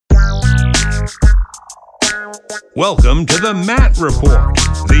Welcome to the Matt Report,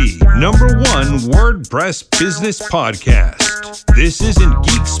 the #1 WordPress business podcast. This isn't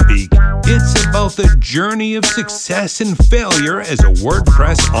geek speak. It's about the journey of success and failure as a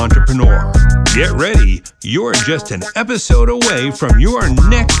WordPress entrepreneur. Get ready. You're just an episode away from your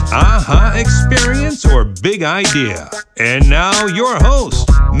next aha experience or big idea. And now your host,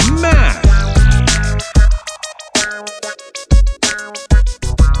 Matt.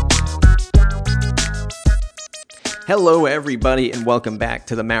 Hello, everybody, and welcome back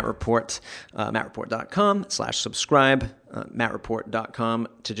to the Matt Report, mattreport.com/subscribe, mattreport.com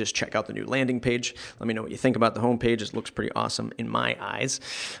to just check out the new landing page. Let me know what you think about the homepage. It looks pretty awesome in my eyes.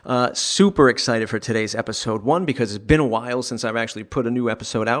 Super excited for today's episode. One, because it's been a while since I've actually put a new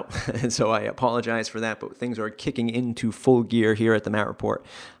episode out, and so I apologize for that, but things are kicking into full gear here at the Matt Report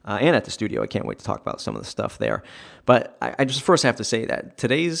and at the studio. I can't wait to talk about some of the stuff there. But I just first have to say that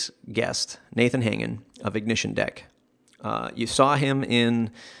today's guest, Nathan Hangen of Ignition Deck, you saw him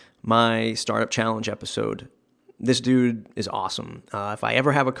in my Startup Challenge episode. This dude is awesome. If I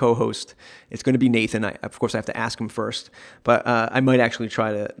ever have a co-host, it's going to be Nathan. Of course, I have to ask him first, but I might actually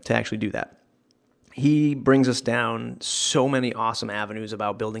try to actually do that. He brings us down so many awesome avenues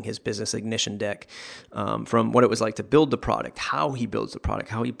about building his business, Ignition Deck, from what it was like to build the product, how he builds the product,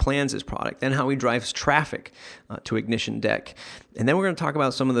 how he plans his product, then how he drives traffic to Ignition Deck. And then we're going to talk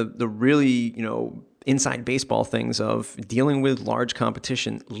about some of the really, inside baseball things of dealing with large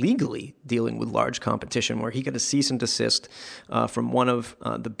competition, legally dealing with large competition, where he got a cease and desist from one of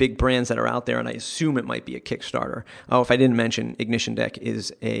the big brands that are out there, and I assume it might be a Kickstarter. Oh, if I didn't mention, Ignition Deck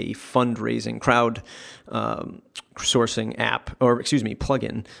is a fundraising, crowd sourcing app,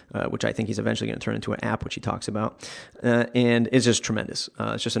 plugin, which I think he's eventually going to turn into an app, which he talks about, and it's just tremendous.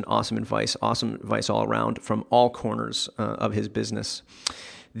 It's just an awesome advice all around from all corners of his business.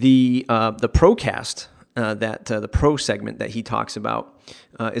 The Procast, the Pro segment that he talks about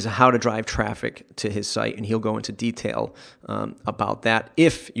is how to drive traffic to his site, and he'll go into detail about that.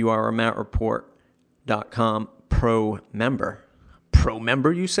 If you are a mattreport.com Pro member. Pro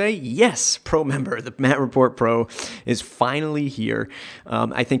member, you say? Yes, Pro member. The Matt Report Pro is finally here.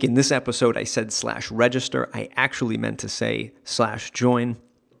 I think in this episode I said /register. I actually meant to say /join.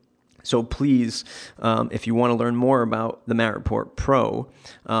 So please, if you want to learn more about the Matt Report Pro,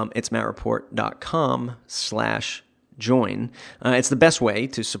 it's mattreport.com/join. It's the best way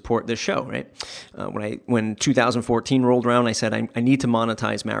to support this show, right? When 2014 rolled around, I said, I need to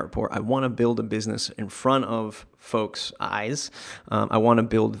monetize Matt Report. I want to build a business in front of folks' eyes. I want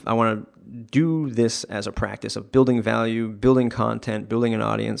to do this as a practice of building value, building content, building an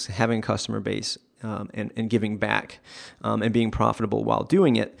audience, having a customer base, and giving back and being profitable while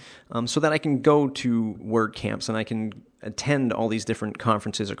doing it, so that I can go to WordCamps and I can attend all these different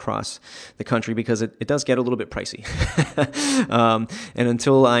conferences across the country, because it does get a little bit pricey. And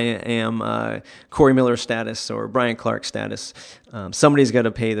until I am Corey Miller status or Brian Clark status, somebody's got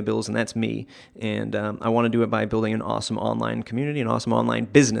to pay the bills, and that's me. And I want to do it by building an awesome online community, an awesome online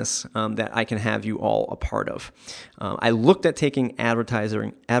business that I can have you all a part of. I looked at taking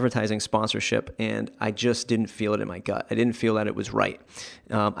advertising sponsorship, and I just didn't feel it in my gut. I didn't feel that it was right.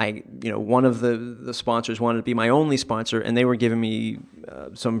 One of the sponsors wanted to be my only sponsor, and they were giving me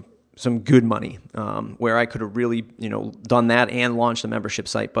some good money, where I could have really, done that and launched a membership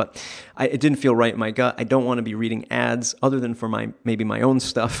site, but it didn't feel right in my gut. I don't want to be reading ads other than for maybe my own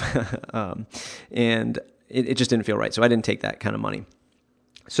stuff, and it just didn't feel right. So I didn't take that kind of money.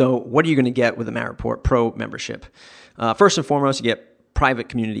 So what are you going to get with the Matt Report Pro membership? First and foremost, you get private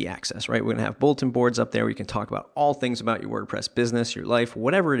community access, right? We're going to have bulletin boards up there where you can talk about all things about your WordPress business, your life,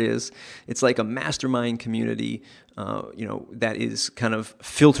 whatever it is. It's like a mastermind community, that is kind of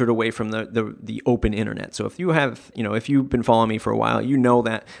filtered away from the open internet. So if you've been following me for a while, you know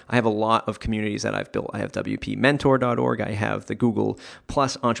that I have a lot of communities that I've built. I have WPmentor.org. I have the Google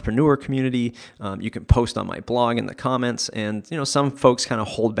Plus Entrepreneur community. You can post on my blog in the comments, and some folks kind of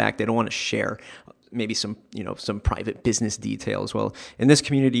hold back. They don't want to share maybe some private business details. Well, in this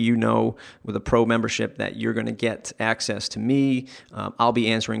community, with a pro membership that you're going to get access to me. I'll be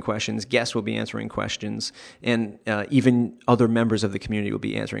answering questions. Guests will be answering questions, and even other members of the community will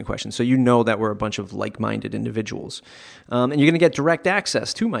be answering questions. So that we're a bunch of like-minded individuals. And you're going to get direct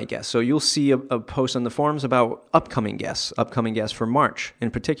access to my guests. So you'll see a post on the forums about upcoming guests for March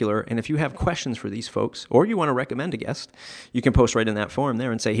in particular. And if you have questions for these folks, or you want to recommend a guest, you can post right in that forum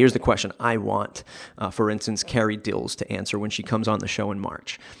there and say, here's the question I want. For instance, Carrie Dills to answer when she comes on the show in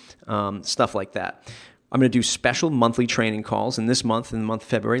March. Stuff like that. I'm going to do special monthly training calls in the month of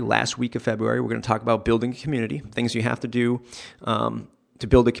February, last week of February. We're going to talk about building a community, things you have to do to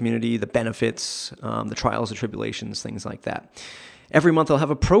build a community, the benefits, the trials, the tribulations, things like that. Every month I'll have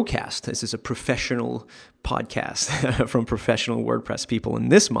a Procast. This is a professional podcast from professional WordPress people.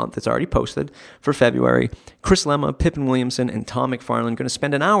 And this month, it's already posted for February, Chris Lemma, Pippin Williamson, and Tom McFarland are going to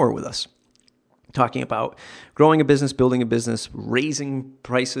spend an hour with us talking about growing a business, building a business, raising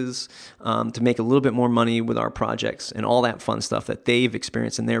prices to make a little bit more money with our projects and all that fun stuff that they've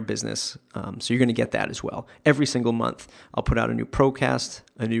experienced in their business. So you're going to get that as well. Every single month, I'll put out a new Procast,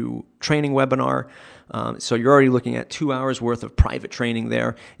 a new training webinar. So you're already looking at 2 hours worth of private training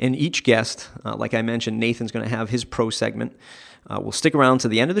there. And each guest, like I mentioned, Nathan's going to have his pro segment. We'll stick around to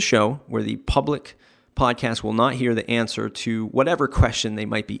the end of the show where the public podcast will not hear the answer to whatever question they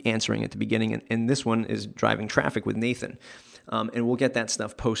might be answering at the beginning. And this one is driving traffic with Nathan. And we'll get that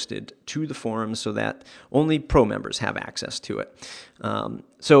stuff posted to the forum so that only pro members have access to it.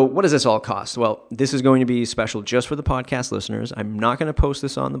 So what does this all cost? Well, this is going to be special just for the podcast listeners. I'm not going to post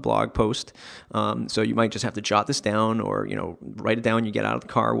this on the blog post. So you might just have to jot this down or, write it down when you get out of the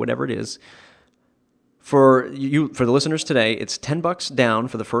car, whatever it is. For the listeners today, it's $10 down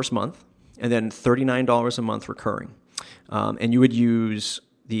for the first month and then $39 a month recurring. And you would use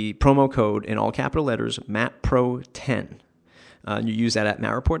the promo code in all capital letters, MattPro10. You use that at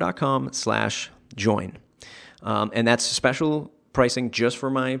mattreport.com/join. And that's special pricing just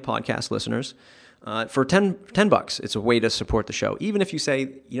for my podcast listeners. For $10, it's a way to support the show. Even if you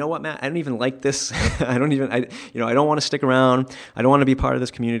say, you know what, Matt, I don't even like this. I don't want to stick around. I don't want to be part of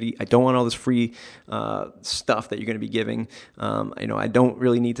this community. I don't want all this free stuff that you're going to be giving. I don't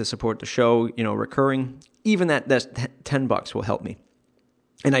really need to support the show, recurring. Even that $10 will help me.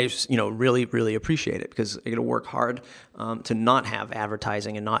 And I just, really, really appreciate it because I got to work hard to not have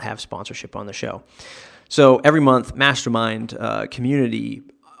advertising and not have sponsorship on the show. So every month, mastermind, community,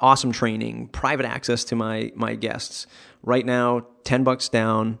 awesome training, private access to my guests. Right now, $10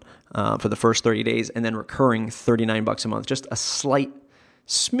 down for the first 30 days, and then recurring $39 a month. Just a slight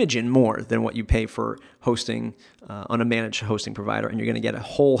smidgen more than what you pay for hosting on a managed hosting provider, and you're going to get a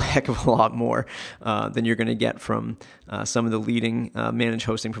whole heck of a lot more than you're going to get from some of the leading managed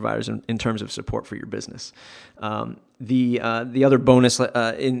hosting providers in terms of support for your business. The other bonus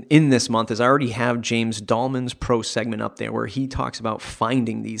in this month is I already have James Dahlman's pro segment up there where he talks about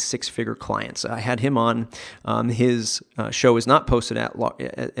finding these six-figure clients. I had him on. His show is not posted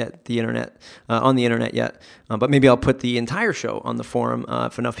at the internet on the internet yet, but maybe I'll put the entire show on the forum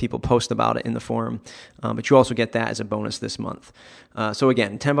if enough people post about it in the forum. But you also get that as a bonus this month. So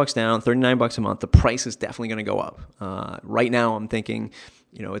again, $10 down, $39 a month. The price is definitely going to go up. Right now, I'm thinking,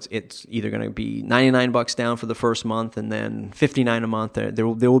 it's either going to be $99 down for the first month and then $59 a month. There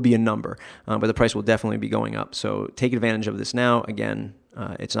will be a number, but the price will definitely be going up. So take advantage of this now. Again,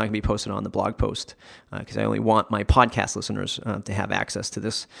 it's not going to be posted on the blog post because I only want my podcast listeners to have access to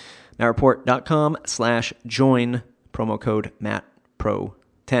this. mattreport.com/join, promo code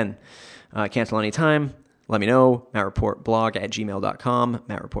MattPro10. Cancel anytime. Let me know, mattreportblog@gmail.com,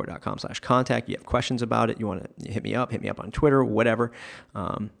 mattreport.com/contact. You have questions about it. You want to hit me up on Twitter, whatever.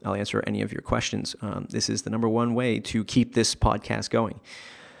 I'll answer any of your questions. This is the number one way to keep this podcast going.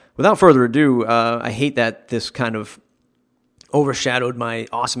 Without further ado, I hate that this kind of overshadowed my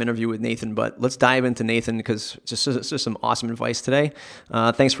awesome interview with Nathan, but let's dive into Nathan because it's just some awesome advice today.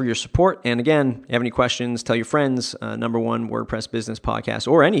 Thanks for your support. And again, if you have any questions, tell your friends, number one WordPress business podcast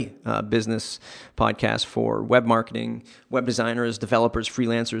or any business podcast for web marketing, web designers, developers,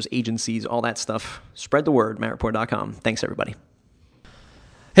 freelancers, agencies, all that stuff. Spread the word, mattreport.com. Thanks, everybody.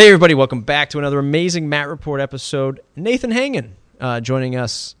 Hey, everybody. Welcome back to another amazing Matt Report episode. Nathan Hangen joining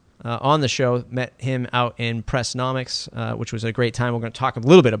us on the show. Met him out in Pressnomics, which was a great time. We're going to talk a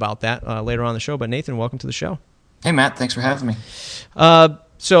little bit about that later on in the show. But Nathan, welcome to the show. Hey, Matt. Thanks for having me.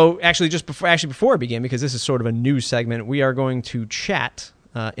 So actually, before I begin, because this is sort of a new segment, we are going to chat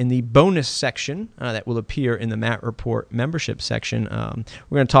in the bonus section that will appear in the Matt Report membership section.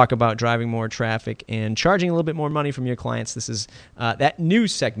 We're going to talk about driving more traffic and charging a little bit more money from your clients. This is that new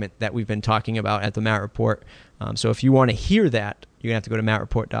segment that we've been talking about at the Matt Report. So if you want to hear that, you're going to have to go to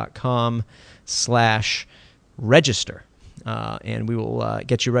mattreport.com/register. And we will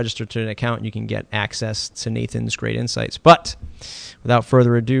get you registered to an account and you can get access to Nathan's great insights. But without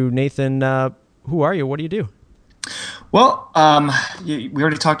further ado, Nathan, who are you? What do you do? Well, we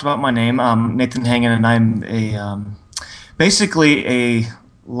already talked about my name. Nathan Hangen, and I'm basically a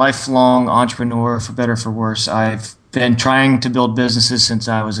lifelong entrepreneur, for better or for worse. I've been trying to build businesses since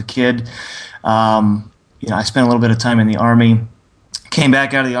I was a kid. I spent a little bit of time in the Army. Came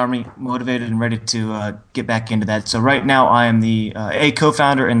back out of the Army motivated and ready to get back into that. So right now I am the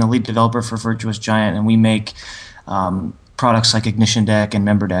co-founder and the lead developer for Virtuous Giant, and we make products like Ignition Deck and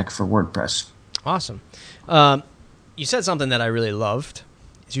MemberDeck for WordPress. Awesome. You said something that I really loved.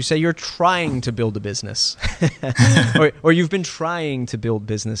 Is you say you're trying to build a business, or you've been trying to build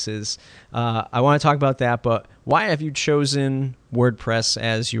businesses. I want to talk about that, but why have you chosen WordPress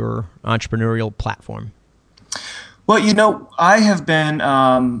as your entrepreneurial platform? Well, I have been,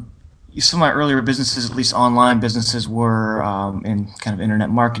 some of my earlier businesses, at least online businesses, were in kind of internet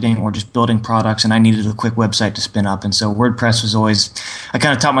marketing or just building products, and I needed a quick website to spin up. And so WordPress was always, I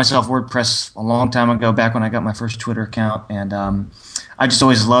kind of taught myself WordPress a long time ago, back when I got my first Twitter account. And I just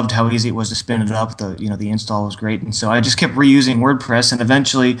always loved how easy it was to spin it up. The install was great. And so I just kept reusing WordPress, and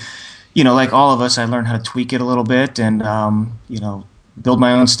eventually, like all of us, I learned how to tweak it a little bit and, build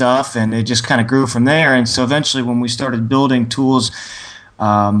my own stuff, and it just kind of grew from there. And so eventually, when we started building tools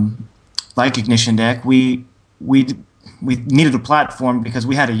like Ignition Deck, we needed a platform because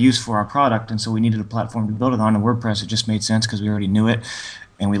we had a use for our product, and so we needed a platform to build it on. And WordPress, it just made sense because we already knew it,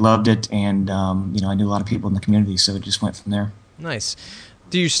 and we loved it, and I knew a lot of people in the community, so it just went from there. Nice.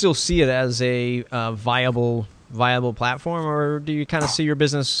 Do you still see it as a viable platform, or do you kind of see your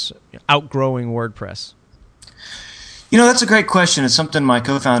business outgrowing WordPress? That's a great question. It's something my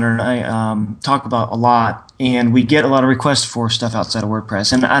co-founder and I talk about a lot, and we get a lot of requests for stuff outside of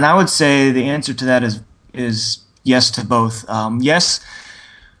WordPress. And I would say the answer to that is yes to both. Yes,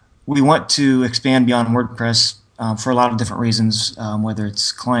 we want to expand beyond WordPress for a lot of different reasons, whether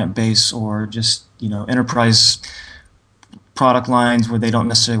it's client base or just enterprise product lines where they don't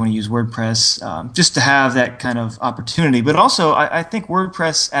necessarily want to use WordPress, just to have that kind of opportunity. But also, I think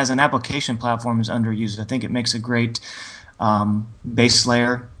WordPress as an application platform is underused. I think it makes a great base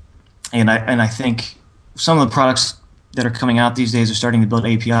layer, and I think some of the products that are coming out these days are starting to build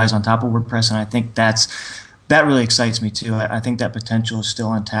APIs on top of WordPress, and I think that really excites me too. I think that potential is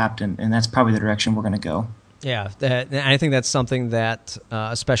still untapped, and that's probably the direction we're going to go. Yeah, I think that's something that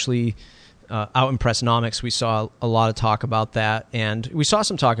especially out in Pressnomics, we saw a lot of talk about that, and we saw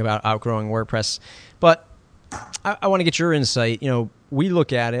some talk about outgrowing WordPress. But I want to get your insight. We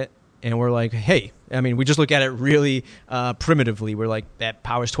look at it and we're like, hey, we just look at it really primitively. We're like, that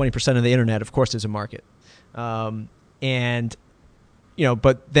powers 20% of the internet. Of course, there's a market, but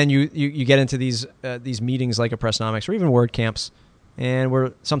then you get into these meetings like a Pressnomics or even WordCamps.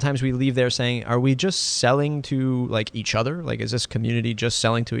 And sometimes we leave there saying, are we just selling to like each other? Like, is this community just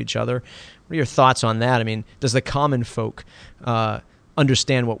selling to each other? What are your thoughts on that? Does the common folk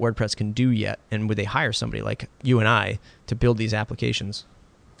understand what WordPress can do yet? And would they hire somebody like you and I to build these applications?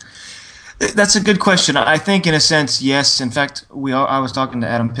 That's a good question. I think in a sense, yes. In fact, I was talking to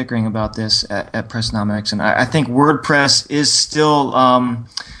Adam Pickering about this at Pressnomics, and I think WordPress is still...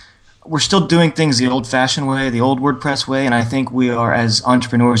 we're still doing things the old-fashioned way, the old WordPress way, and I think we are, as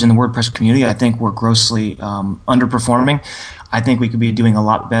entrepreneurs in the WordPress community, I think we're grossly underperforming. I think we could be doing a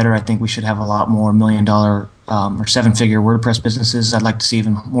lot better. I think we should have a lot more $1 million or seven-figure WordPress businesses. I'd like to see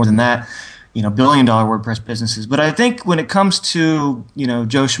even more than that, billion-dollar WordPress businesses. But I think when it comes to,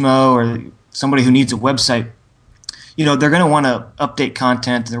 Joe Schmo or somebody who needs a website, they're going to want to update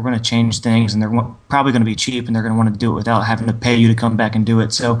content, they're going to change things, and they're probably going to be cheap, and they're going to want to do it without having to pay you to come back and do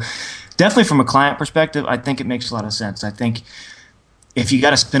it. So definitely from a client perspective, I think it makes a lot of sense. I think if you got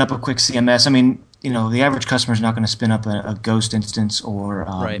to spin up a quick CMS, the average customer is not going to spin up a Ghost instance, or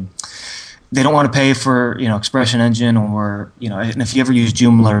right. They don't want to pay for, Expression Engine, or, and if you ever use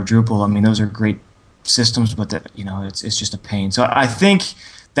Joomla or Drupal, those are great systems, but it's just a pain. So I think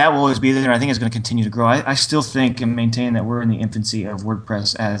that will always be there, and I think it's going to continue to grow. I still think and maintain that we're in the infancy of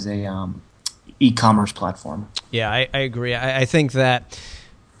WordPress as a e-commerce platform. Yeah, I agree. I think that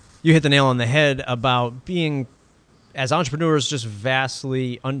you hit the nail on the head about being, as entrepreneurs, just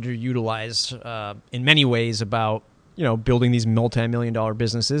vastly underutilized in many ways about, building these multi-million-dollar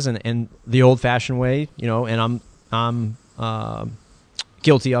businesses and the old-fashioned way, and I'm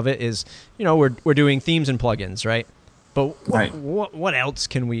guilty of it, is, we're doing themes and plugins, right? But right. What else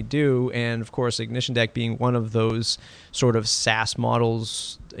can we do? And of course, Ignition Deck being one of those sort of SaaS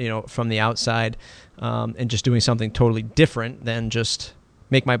models, from the outside, and just doing something totally different than just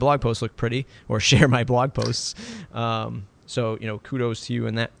make my blog post look pretty or share my blog posts. So kudos to you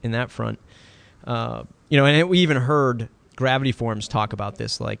in that front. And we even heard Gravity Forms talk about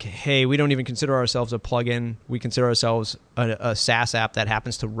this, like, hey, we don't even consider ourselves a plugin. We consider ourselves a SaaS app that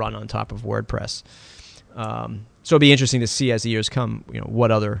happens to run on top of WordPress. So it'll be interesting to see as the years come,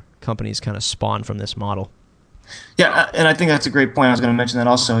 what other companies kind of spawn from this model. Yeah, and I think that's a great point. I was going to mention that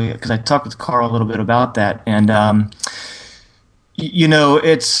also because I talked with Carl a little bit about that. And,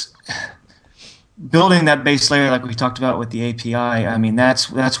 it's building that base layer, like we talked about with the API, I mean,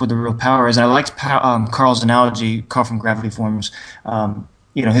 that's where the real power is. And I liked Carl's analogy, Carl from Gravity Forms.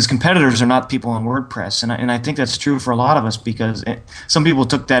 His competitors are not people on WordPress, and I think that's true for a lot of us, because some people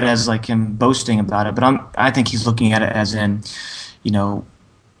took that as like him boasting about it, but I think he's looking at it as in,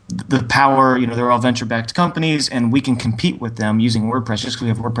 the power. They're all venture-backed companies, and we can compete with them using WordPress. Just because we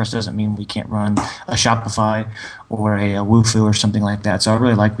have WordPress doesn't mean we can't run a Shopify or a Wufoo or something like that. So I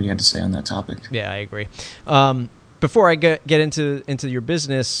really like what you had to say on that topic. Yeah, I agree. Before I get into your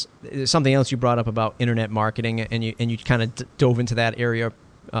business, something else you brought up about internet marketing, and you kind of dove into that area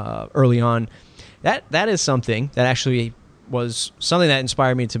early on. That is something that actually was something that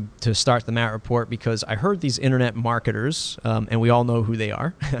inspired me to start the Matt Report, because I heard these internet marketers, and we all know who they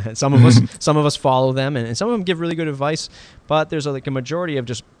are. some of us follow them, and some of them give really good advice. But there's like a majority of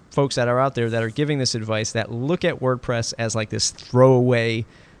just folks that are out there that are giving this advice that look at WordPress as like this throwaway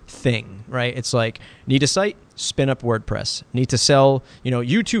thing, right? It's like, need a site, spin up WordPress. Need to sell,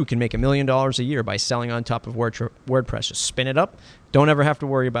 you too can make $1 million a year by selling on top of WordPress. Just spin it up. Don't ever have to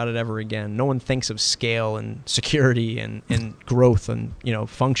worry about it ever again. No one thinks of scale and security and growth and,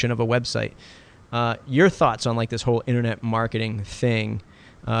 function of a website. Your thoughts on like this whole internet marketing thing,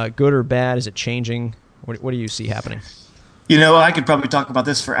 good or bad? Is it changing? What do you see happening? I could probably talk about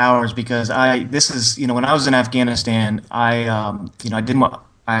this for hours, because when I was in Afghanistan, this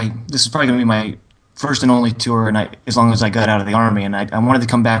is probably going to be my first and only tour, and as long as I got out of the Army, and I wanted to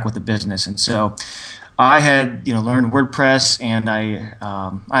come back with a business. And so I had, learned WordPress, and I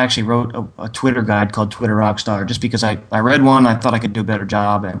actually wrote a Twitter guide called Twitter Rockstar, just because I read one, I thought I could do a better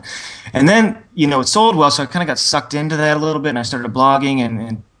job. And then, it sold well, so I kind of got sucked into that a little bit, and I started blogging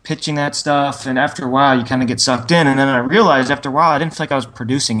and pitching that stuff. And after a while, you kind of get sucked in. And then I realized after a while, I didn't feel like I was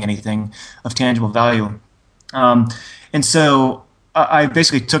producing anything of tangible value. And so I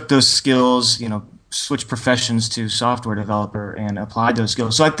basically took those skills, switched professions to software developer and applied those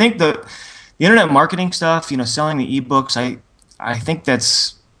skills. So I think the internet marketing stuff, selling the ebooks, I think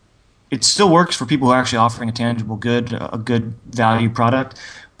it still works for people who are actually offering a tangible good, a good value product.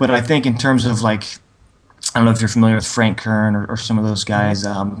 But I think in terms of like, I don't know if you're familiar with Frank Kern or some of those guys,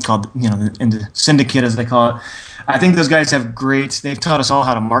 called, in the syndicate, as they call it. I think those guys they've taught us all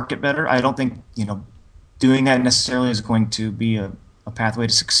how to market better. I don't think, doing that necessarily is going to be a pathway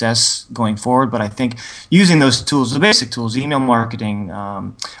to success going forward, but I think using those tools, the basic tools, email marketing,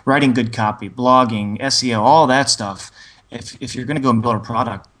 writing good copy, blogging, SEO, all that stuff, if you're going to go and build a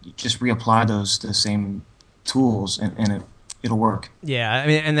product, you just reapply the same tools, and it'll work. Yeah, I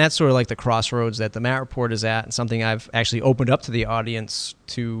mean, and that's sort of like the crossroads that the Matt Report is at, and something I've actually opened up to the audience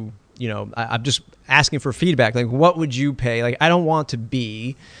to, I'm just asking for feedback. Like, what would you pay? Like, I don't want to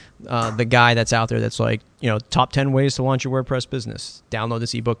be the guy that's out there that's like, top 10 ways to launch your WordPress business. Download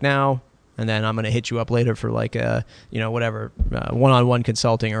this ebook now, and then I'm going to hit you up later for like a, one-on-one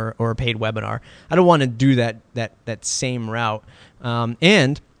consulting or a paid webinar. I don't want to do that same route.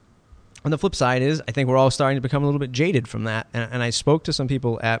 And on the flip side is, I think we're all starting to become a little bit jaded from that. And I spoke to some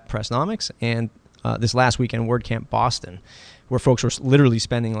people at Pressnomics and this last weekend, WordCamp Boston, where folks were literally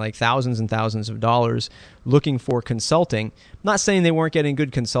spending like thousands and thousands of dollars looking for consulting. I'm not saying they weren't getting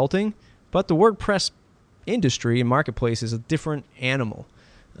good consulting, but the WordPress industry and marketplace is a different animal.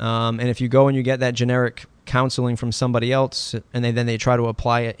 And if you go and you get that generic counseling from somebody else, and then they try to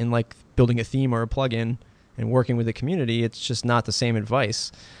apply it in like building a theme or a plugin and working with the community, it's just not the same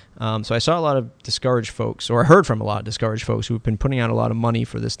advice. So I saw a lot of discouraged folks, or I heard from a lot of discouraged folks who've been putting out a lot of money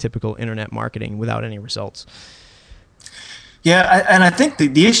for this typical internet marketing without any results. Yeah, and I think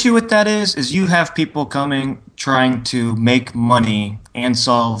the issue with that is you have people coming trying to make money and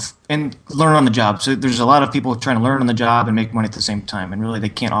solve and learn on the job. So there's a lot of people trying to learn on the job and make money at the same time, and really they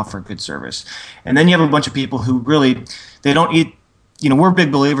can't offer a good service. And then you have a bunch of people who really, they don't eat, we're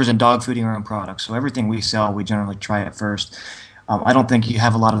big believers in dog fooding our own products. So everything we sell, we generally try it first. I don't think you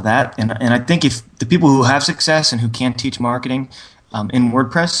have a lot of that. And I think if the people who have success and who can teach marketing in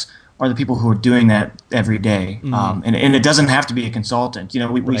WordPress are the people who are doing that every day. Mm-hmm. And it doesn't have to be a consultant.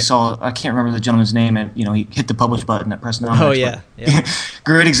 We saw, I can't remember the gentleman's name, and he hit the publish button at Pressnomics. Oh, yeah.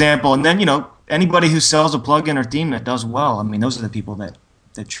 Great example. And then, anybody who sells a plugin or theme that does well, I mean, those are the people that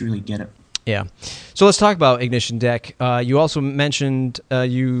truly get it. Yeah. So let's talk about Ignition Deck. You also mentioned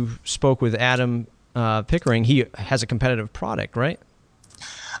you spoke with Adam Pickering. He has a competitive product, right?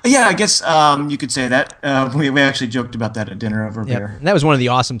 Yeah, I guess you could say that. We actually joked about that at dinner over beer. And that was one of the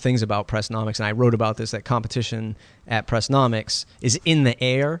awesome things about Pressnomics, and I wrote about this, that competition at Pressnomics is in the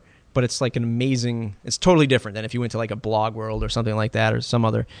air, but it's like it's totally different than if you went to like a Blog World or something like that, or some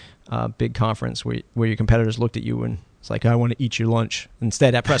other big conference where your competitors looked at you and It's like, I want to eat your lunch.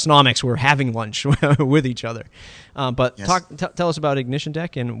 Instead, at Pressnomics, we're having lunch with each other. But Yes. tell us about Ignition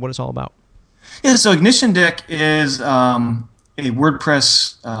Deck and what it's all about. Yeah, so Ignition Deck is a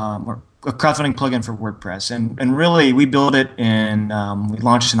WordPress or a crowdfunding plugin for WordPress, and really we built it we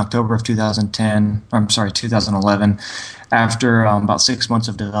launched in October of 2011, after about 6 months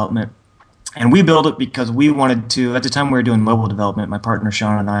of development. And we built it because we wanted to. At the time, we were doing mobile development. My partner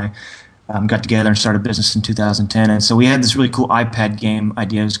Sean and I got together and started a business in 2010, and so we had this really cool iPad game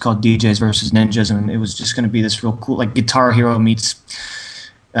idea. It was called DJs versus Ninjas, and it was just going to be this real cool, like Guitar Hero meets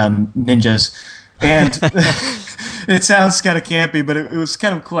ninjas. And it sounds kind of campy, but it was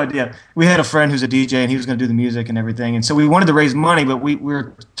kind of a cool idea. We had a friend who's a DJ, and he was going to do the music and everything, and so we wanted to raise money, but we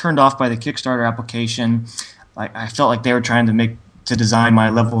were turned off by the Kickstarter application. I felt like they were trying to design my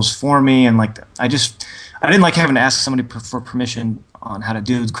levels for me, and like I didn't like having to ask somebody for permission on how to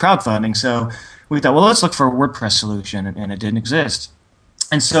do crowdfunding. So we thought, well, let's look for a WordPress solution, and it didn't exist.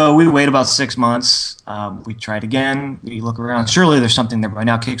 And so we wait about 6 months. We tried again. We look around. Surely there's something there by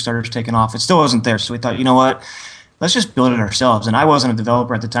now. Kickstarter's taken off. It still wasn't there. So we thought, you know what? Let's just build it ourselves. And I wasn't a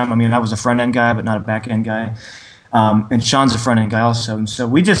developer at the time. I mean, I was a front-end guy, but not a back-end guy. And Sean's a front-end guy also. And so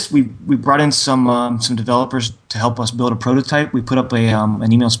we brought in some developers to help us build a prototype. We put up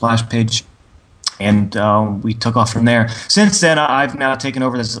an email splash page, and we took off from there. Since then, I've now taken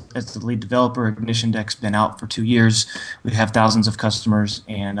over as the lead developer. Ignition Deck's been out for 2 years. We have thousands of customers,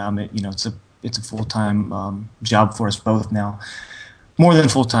 and it's a full-time job for us both now. More than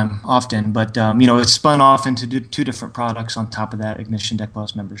full-time often, but it's spun off into two different products on top of that: Ignition Deck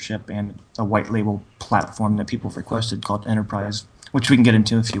Plus membership and a white label platform that people have requested called Enterprise, which we can get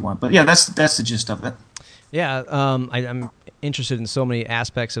into if you want. But yeah, that's the gist of it. Yeah, I'm interested in so many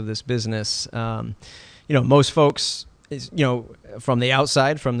aspects of this business. Most folks, from the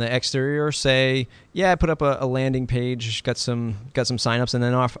outside, from the exterior, say, "Yeah, I put up a landing page, got some signups, and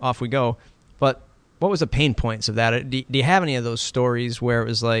then off we go." But what was the pain points of that? Do you have any of those stories where it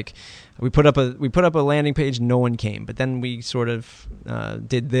was like, we put up a landing page, no one came, but then we sort of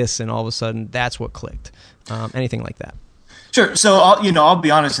did this, and all of a sudden that's what clicked? Anything like that? Sure. So I'll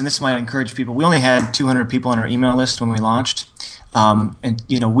be honest, and this might encourage people. We only had 200 people on our email list when we launched, and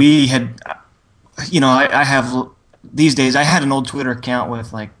we had, I have these days. I had an old Twitter account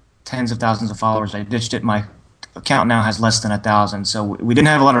with like tens of thousands of followers. I ditched it. My account now has less than 1,000. So we didn't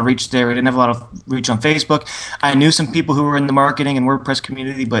have a lot of reach there. We didn't have a lot of reach on Facebook. I knew some people who were in the marketing and WordPress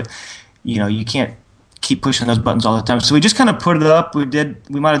community, but you can't keep pushing those buttons all the time. So we just kind of put it up. We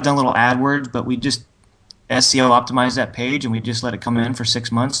might have done a little AdWords, but we just SEO optimized that page, and we just let it come in for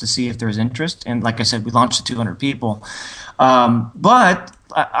 6 months to see if there was interest. And like I said, we launched to 200 people. But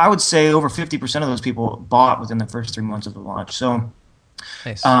I would say over 50% of those people bought within the first 3 months of the launch. So,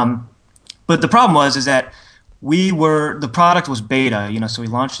 nice. But the problem is that the product was beta, so we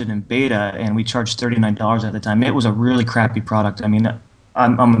launched it in beta, and we charged $39 at the time. It was a really crappy product. I mean,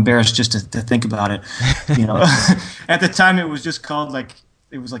 I'm embarrassed just to think about it. At the time, it was just called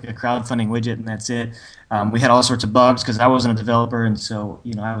it was like a crowdfunding widget, and that's it. We had all sorts of bugs because I wasn't a developer, and so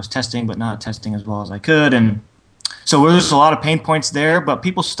I was testing, but not testing as well as I could, and so there was a lot of pain points there. But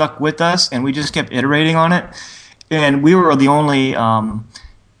people stuck with us, and we just kept iterating on it, and we were the only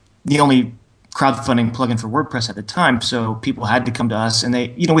crowdfunding plugin for WordPress at the time, so people had to come to us, and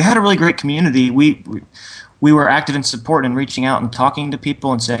we had a really great community. We were active in support and reaching out and talking to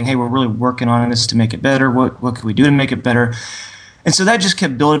people and saying, hey, we're really working on this to make it better. What can we do to make it better? And so that just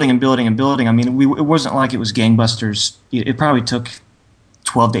kept building and building and building. I mean, it wasn't like it was gangbusters. It probably took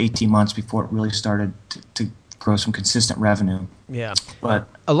 12 to 18 months before it really started to grow some consistent revenue. Yeah. But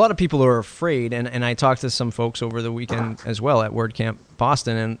a lot of people are afraid, and I talked to some folks over the weekend as well at WordCamp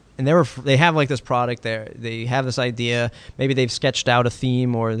Boston, and they have like this product there. They have this idea. Maybe they've sketched out a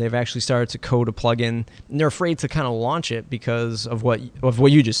theme, or they've actually started to code a plugin, and they're afraid to kind of launch it because of what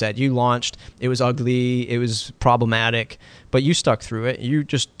you just said. You launched, it was ugly, it was problematic, but you stuck through it. You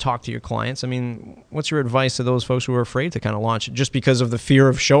just talked to your clients. I mean, what's your advice to those folks who are afraid to kind of launch it just because of the fear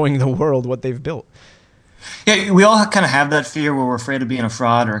of showing the world what they've built? Yeah, we all kind of have that fear where we're afraid of being a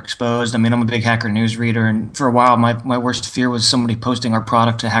fraud or exposed. I mean, I'm a big Hacker News reader, and for a while, my worst fear was somebody posting our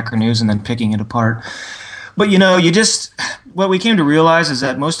product to Hacker News and then picking it apart. But what we came to realize is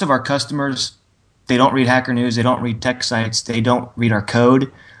that most of our customers, they don't read Hacker News, they don't read tech sites, they don't read our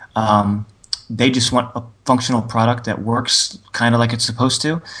code. They just want a functional product that works kind of like it's supposed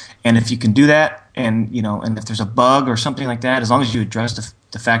to. And if you can do that, and if there's a bug or something like that, as long as you address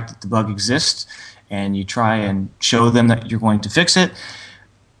the fact that the bug exists, and you try and show them that you're going to fix it,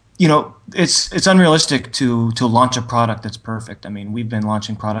 it's unrealistic to launch a product that's perfect. I mean, we've been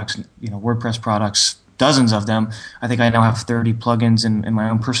launching products, WordPress products, dozens of them. I think I now have 30 plugins in my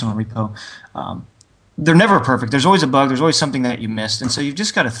own personal repo. They're never perfect. There's always a bug. There's always something that you missed. And so you've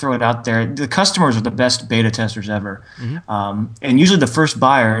just got to throw it out there. The customers are the best beta testers ever. And usually the first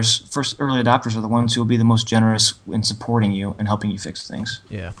early adopters are the ones who will be the most generous in supporting you and helping you fix things.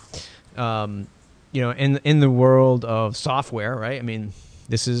 Yeah. In the world of software, right? I mean,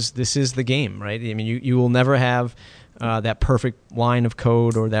 this is the game, right? I mean, you will never have that perfect line of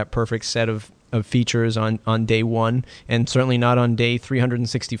code or that perfect set of features on day one, and certainly not on day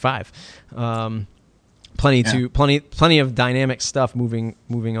 365. Plenty of dynamic stuff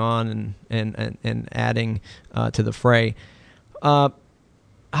moving on and adding to the fray. How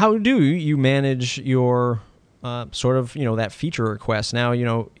do you manage your sort of that feature request? Now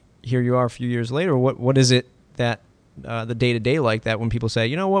here you are a few years later. What is it that the day-to-day like that when people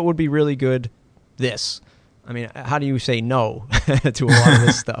say, what would be really good? This. I mean, how do you say no to a lot of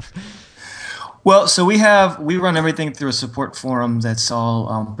this stuff? Well, so we run everything through a support forum that's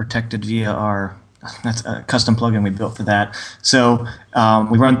all protected via that's a custom plugin we built for that. So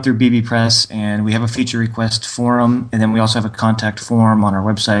we run through bbPress, and we have a feature request forum, and then we also have a contact form on our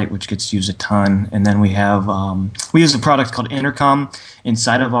website, which gets used a ton. And then we have we use a product called Intercom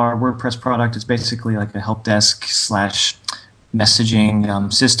inside of our WordPress product. It's basically like a help desk /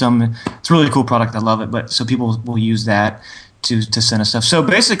 messaging system. It's a really cool product. I love it. But so people will use that to send us stuff. So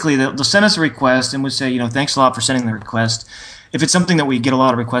basically, they'll send us a request, and we'll say, thanks a lot for sending the request. If it's something that we get a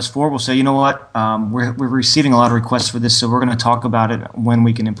lot of requests for, we'll say, we're receiving a lot of requests for this, so we're going to talk about it when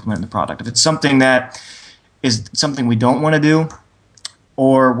we can implement the product. If it's something that is something we don't want to do,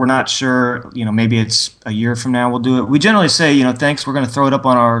 or we're not sure, maybe it's a year from now we'll do it. We generally say, thanks, we're going to throw it up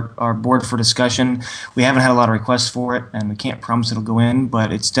on our board for discussion. We haven't had a lot of requests for it, and we can't promise it'll go in,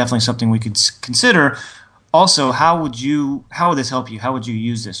 but it's definitely something we could consider. Also, how would this help you? How would you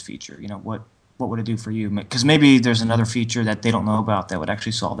use this feature? What would it do for you? Because maybe there's another feature that they don't know about that would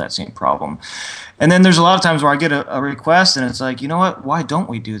actually solve that same problem. And then there's a lot of times where I get a request and it's like, what? Why don't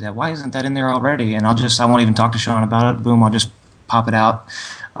we do that? Why isn't that in there already? And I won't even talk to Sean about it. Boom, I'll just pop it out.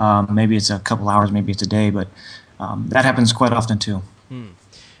 Maybe it's a couple hours, maybe it's a day, but that happens quite often too.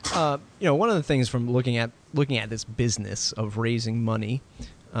 One of the things from looking at this business of raising money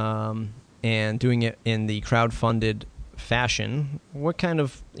and doing it in the crowdfunded fashion, what kind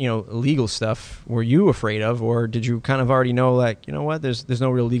of legal stuff were you afraid of, or did you kind of already know, like, there's no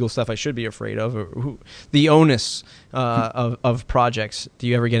real legal stuff I should be afraid of, or the onus of projects? Do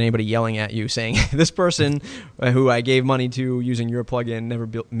you ever get anybody yelling at you saying, this person who I gave money to using your plugin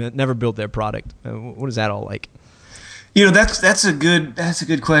never built their product? What is that all like? That's a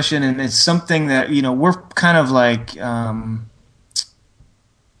good question, and it's something that we're kind of like.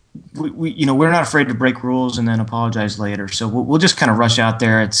 We're not afraid to break rules and then apologize later. So we'll just kind of rush out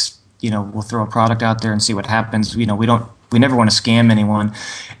there. We'll throw a product out there and see what happens. We never want to scam anyone.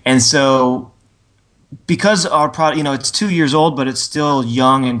 And so because our product, it's 2 years old, but it's still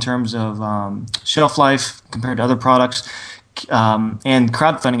young in terms of shelf life compared to other products. And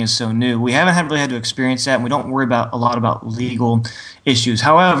crowdfunding is so new. We haven't really had to experience that, and we don't worry a lot about legal issues.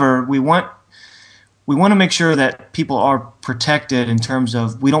 However, we want to make sure that people are protected in terms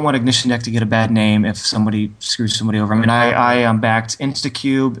of, we don't want Ignition Deck to get a bad name if somebody screws somebody over. I mean, I backed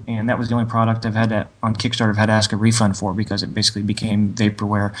Instacube, and that was the only product on Kickstarter I've had to ask a refund for because it basically became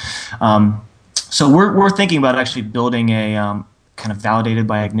vaporware. So we're thinking about actually building a kind of validated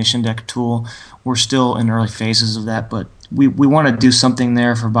by Ignition Deck tool. We're still in early phases of that, but we want to do something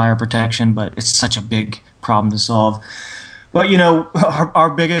there for buyer protection, but it's such a big problem to solve. But our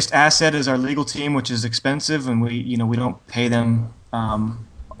biggest asset is our legal team, which is expensive, and we don't pay them.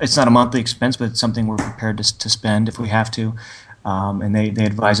 It's not a monthly expense, but it's something we're prepared to spend if we have to. And they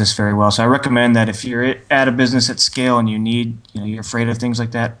advise us very well. So I recommend that if you're at a business at scale and you're afraid of things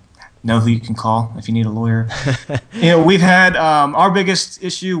like that, know who you can call if you need a lawyer. We've had our biggest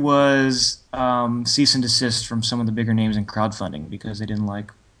issue was cease and desist from some of the bigger names in crowdfunding because they didn't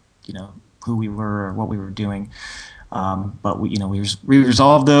like who we were or what we were doing. But we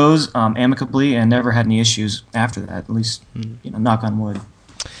resolved those amicably and never had any issues after that. At least, knock on wood.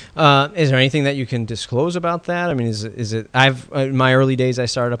 Is there anything that you can disclose about that? I mean, is it? In my early days, I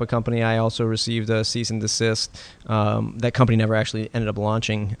started up a company. I also received a cease and desist. That company never actually ended up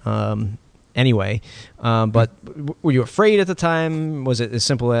launching. Anyway, but were you afraid at the time? Was it as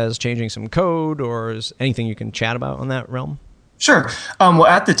simple as changing some code, or is anything you can chat about on that realm? Sure. Well,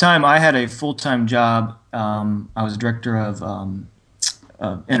 at the time, I had a full-time job. I was director of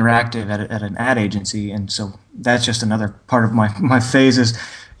Interactive at an ad agency, and so that's just another part of my phases.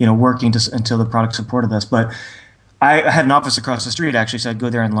 working until the product supported us. But I had an office across the street, actually, so I'd go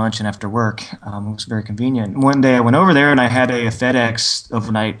there and lunch and after work. It was very convenient. One day I went over there and I had a FedEx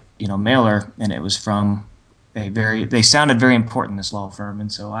overnight, mailer, and it was from they sounded very important, this law firm.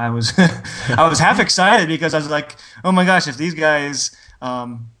 And so I was I was half excited because I was like, oh my gosh, if these guys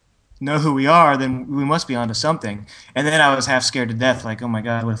know who we are, then we must be onto something. And then I was half scared to death, like, oh my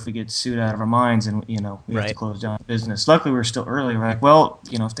God, what if we get sued out of our minds and, we have to close down business. Luckily, we were still early. We're like, well,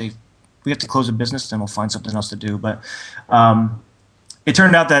 if we have to close a business, then we'll find something else to do. But it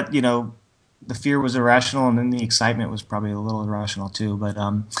turned out that, the fear was irrational, and then the excitement was probably a little irrational too. But,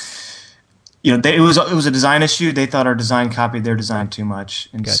 it was a design issue. They thought our design copied their design too much.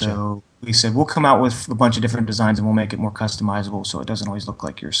 And Gotcha. So we said, we'll come out with a bunch of different designs and we'll make it more customizable so it doesn't always look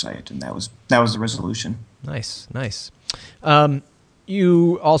like your site. And that was the resolution. Nice.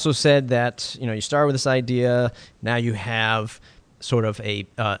 You also said that, you start with this idea. Now you have sort of a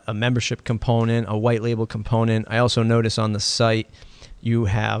membership component, a white label component. I also notice on the site you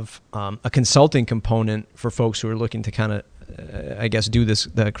have a consulting component for folks who are looking to kind of, do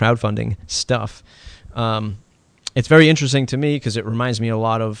the crowdfunding stuff. It's very interesting to me because it reminds me a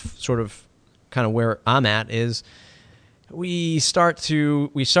lot of sort of kind of where I'm at is we start to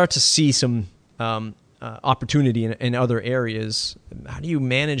see some opportunity in other areas. How do you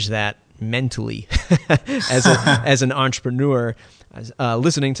manage that mentally as an entrepreneur?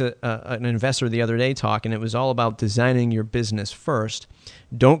 Listening to an investor the other day talk, and it was all about designing your business first.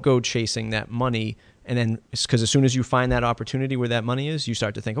 Don't go chasing that money. And then, because as soon as you find that opportunity where that money is, you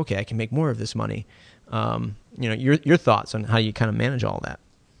start to think, okay, I can make more of this money. Your thoughts on how you kind of manage all that.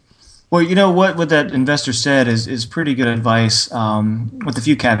 Well, what that investor said is pretty good advice, with a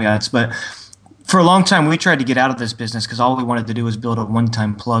few caveats. But for a long time, we tried to get out of this business because all we wanted to do was build a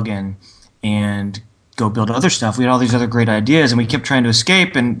one-time plug-in and go build other stuff. We had all these other great ideas, and we kept trying to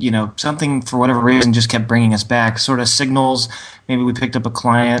escape. And something for whatever reason just kept bringing us back. Sort of signals. Maybe we picked up a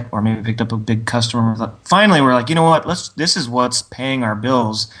client, or maybe we picked up a big customer. Finally, we're like, you know what? This is what's paying our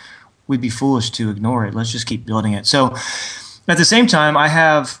bills. We'd be foolish to ignore it. Let's just keep building it. So, at the same time, I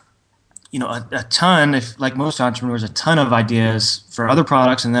have a ton, like most entrepreneurs, a ton of ideas for other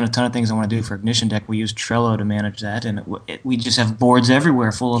products, and then a ton of things I want to do for Ignition Deck. We use Trello to manage that, and we just have boards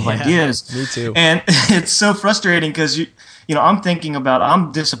everywhere full of ideas. Me too. And it's so frustrating because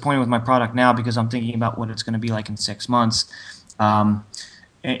I'm disappointed with my product now because I'm thinking about what it's going to be like in 6 months. And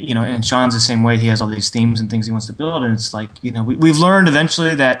Sean's the same way. He has all these themes and things he wants to build, and it's like we've learned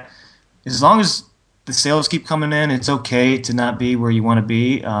eventually that as long as the sales keep coming in, it's okay to not be where you want to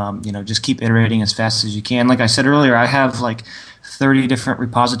be. Just keep iterating as fast as you can. Like I said earlier, I have like 30 different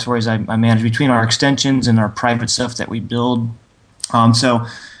repositories I manage between our extensions and our private stuff that we build. So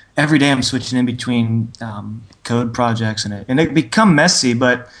every day I'm switching in between code projects, and it become messy,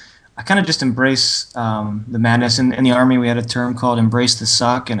 but I kind of just embrace the madness. In the Army, we had a term called "embrace the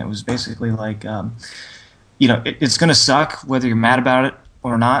suck," and it was basically like, it's going to suck whether you're mad about it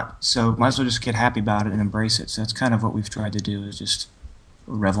or not. So might as well just get happy about it and embrace it. So that's kind of what we've tried to do, is just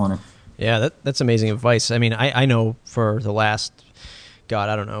revel in it. Yeah, that's amazing advice. I mean, I know for the last,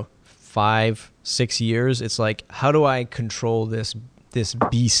 5-6 years, it's like, how do I control this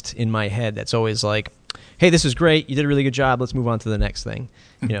beast in my head that's always like, hey, this is great, you did a really good job, let's move on to the next thing.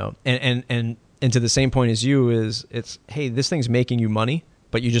 And to the same point as you is, it's, hey, this thing's making you money,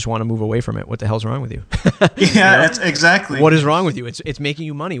 but you just want to move away from it. What the hell's wrong with you? That's exactly. What is wrong with you? It's making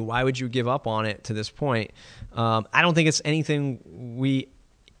you money. Why would you give up on it to this point? I don't think it's anything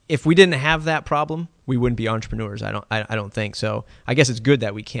if we didn't have that problem, we wouldn't be entrepreneurs. I don't think so. I guess it's good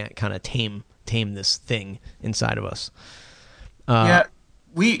that we can't kind of tame this thing inside of us.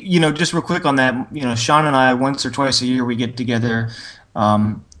 We, just real quick on that, Sean and I, once or twice a year, we get together,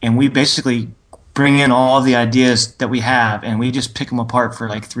 and we basically bring in all the ideas that we have, and we just pick them apart for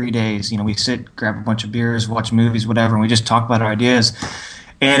like 3 days. We sit, grab a bunch of beers, watch movies, whatever, and we just talk about our ideas.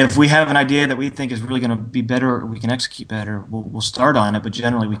 And if we have an idea that we think is really going to be better, or we can execute better, we'll start on it. But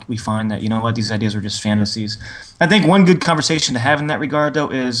generally, we find that, these ideas are just fantasies. I think one good conversation to have in that regard,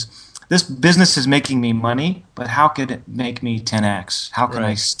 though, is this business is making me money, but how could it make me 10x? How can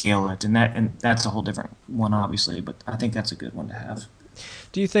I scale it? And that's a whole different one, obviously. But I think that's a good one to have.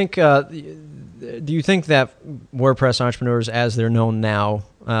 Do you think that WordPress entrepreneurs, as they're known now,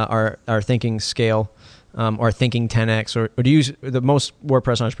 are thinking scale, or thinking 10x, or do the most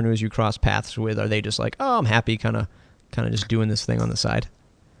WordPress entrepreneurs you cross paths with, are they just like, oh, I'm happy, kind of just doing this thing on the side?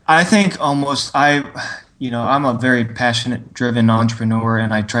 I think almost I'm a very passionate, driven entrepreneur,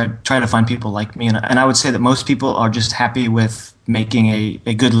 and I try to find people like me, and I would say that most people are just happy with making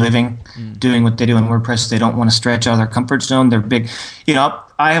a good living, doing what they do in WordPress. They don't want to stretch out of their comfort zone. They're big,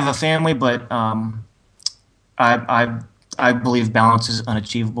 I have a family, but I believe balance is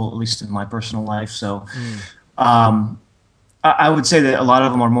unachievable, at least in my personal life. So I would say that a lot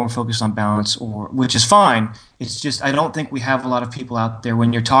of them are more focused on balance, which is fine. It's just I don't think we have a lot of people out there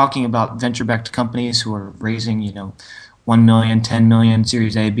when you're talking about venture-backed companies who are raising, 1 million, 10 million,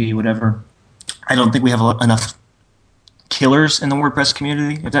 Series A, B, whatever. I don't think we have enough killers in the WordPress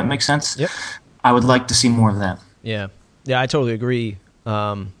community, if that makes sense. Yep. I would like to see more of that. Yeah, I totally agree.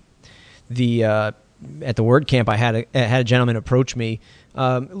 At the WordCamp, I had a gentleman approach me,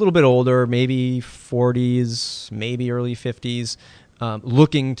 a little bit older, maybe 40s, maybe early 50s,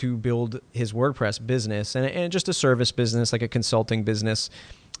 looking to build his WordPress business and just a service business, like a consulting business.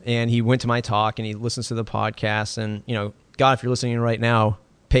 And he went to my talk and he listens to the podcast. And God, if you're listening right now,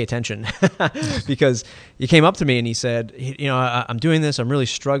 pay attention because he came up to me and he said, I'm doing this. I'm really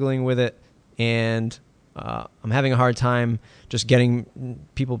struggling with it. And I'm having a hard time just getting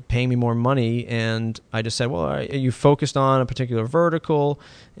people paying me more money. And I just said, well, are you focused on a particular vertical?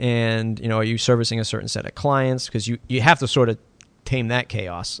 And, are you servicing a certain set of clients? Because you have to sort of tame that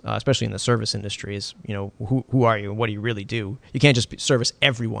chaos, especially in the service industry is, who are you and what do you really do? You can't just service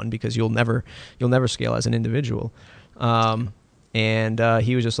everyone because you'll never scale as an individual. And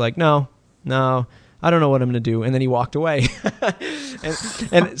he was just like, no, I don't know what I'm going to do. And then he walked away.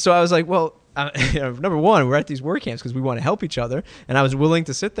 and so I was like, well, number one, we're at these WordCamps because we want to help each other. And I was willing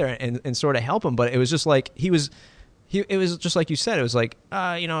to sit there and sort of help him. But it was just like, it was just like you said, it was like,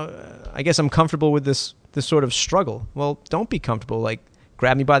 I guess I'm comfortable with this sort of struggle. Well, don't be comfortable. Like,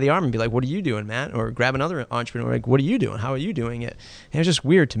 grab me by the arm and be like, what are you doing, Matt? Or grab another entrepreneur, like, what are you doing? How are you doing it? And it was just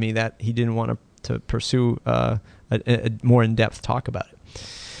weird to me that he didn't want to pursue a more in-depth talk about it.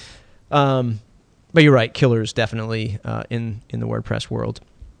 But you're right, killers definitely in the WordPress world.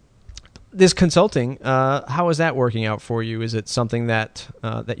 This consulting, how is that working out for you? Is it something that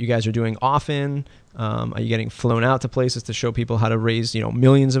you guys are doing often? Are you getting flown out to places to show people how to raise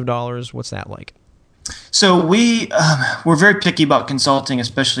millions of dollars? What's that like? So we're very picky about consulting,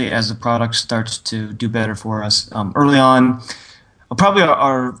 especially as the product starts to do better for us. Early on, probably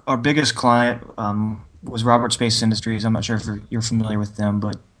our biggest client was Robert Space Industries. I'm not sure if you're familiar with them,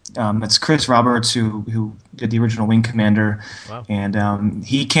 but it's Chris Roberts who did the original Wing Commander. Wow. And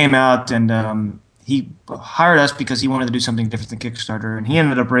he came out and he hired us because he wanted to do something different than Kickstarter, and he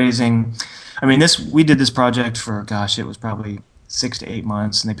ended up raising. We did this project for it was probably 6 to 8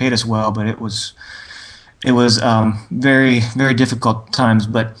 months, and they paid us well, but it was very, very difficult times.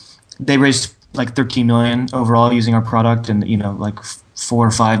 But they raised like 13 million overall using our product, and like 4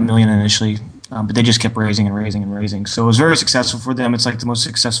 or 5 million initially. But they just kept raising and raising and raising. So it was very successful for them. It's like the most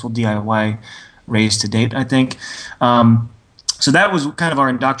successful DIY raise to date, I think. So that was kind of our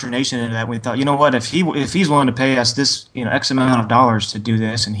indoctrination into that. We thought, what, if he's willing to pay us this, X amount of dollars to do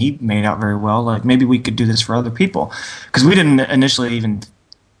this, and he made out very well, like maybe we could do this for other people. Because we didn't initially even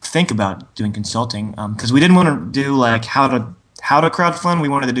think about doing consulting, because we didn't want to do like how to crowdfund. We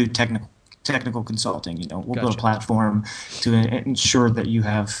wanted to do technical consulting. We'll Gotcha. build a platform to ensure that you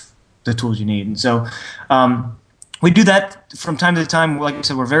have the tools you need. And so we do that from time to time. Like I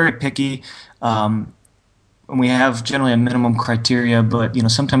said, we're very picky. And we have generally a minimum criteria, but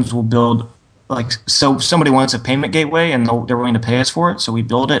sometimes we'll build so somebody wants a payment gateway and they're willing to pay us for it, so we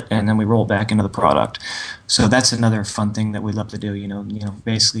build it and then we roll it back into the product. So that's another fun thing that we love to do.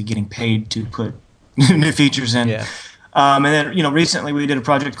 Basically getting paid to put new features in. Yeah. And then recently we did a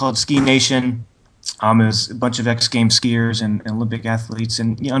project called Ski Nation. It was a bunch of X Games skiers and Olympic athletes,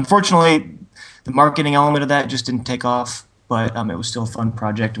 and unfortunately, the marketing element of that just didn't take off. But it was still a fun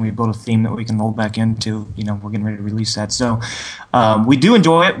project, and we built a theme that we can roll back into. We're getting ready to release that, so we do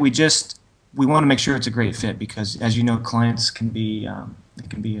enjoy it. We want to make sure it's a great fit because, as you know, clients can be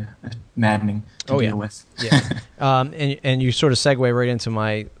maddening to deal with. Yeah. And you sort of segue right into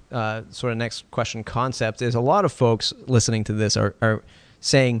my sort of next question concept is a lot of folks listening to this are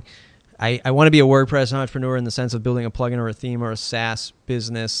saying, I want to be a WordPress entrepreneur in the sense of building a plugin or a theme or a SaaS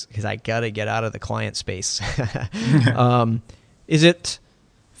business because I got to get out of the client space. Is it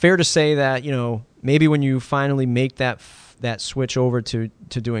fair to say that, maybe when you finally make that switch over to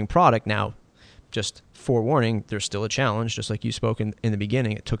doing product now, just forewarning, there's still a challenge, just like you spoke in the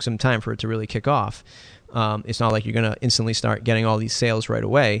beginning. It took some time for it to really kick off. It's not like you're going to instantly start getting all these sales right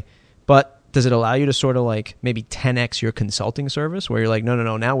away, but does it allow you to sort of like maybe 10x your consulting service where you're like,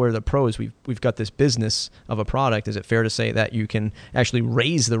 no, now we're the pros. We've got this business of a product. Is it fair to say that you can actually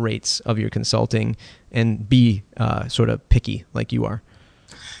raise the rates of your consulting and be sort of picky like you are?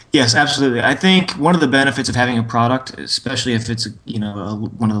 Yes, absolutely. I think one of the benefits of having a product, especially if it's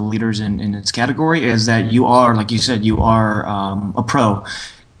one of the leaders in its category, is that you are, like you said, you are a pro.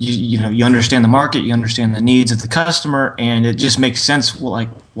 You understand the market, you understand the needs of the customer, and it just makes sense. Well, like,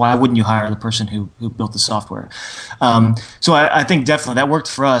 why wouldn't you hire the person who built the software? So I think definitely that worked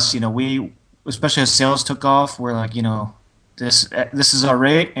for us. We, especially as sales took off, we're like, this is our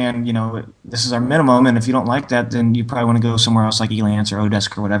rate, and this is our minimum, and if you don't like that, then you probably want to go somewhere else like Elance or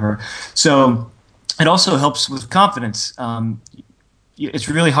Odesk or whatever. So it also helps with confidence. It's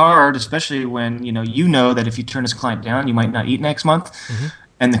really hard, especially when you know that if you turn this client down, you might not eat next month. Mm-hmm.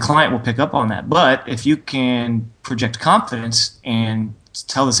 And the client will pick up on that. But if you can project confidence and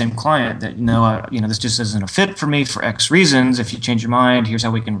tell the same client that this just isn't a fit for me for X reasons. If you change your mind, here's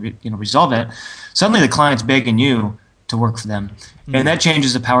how we can resolve it. Suddenly, the client's begging you to work for them, and that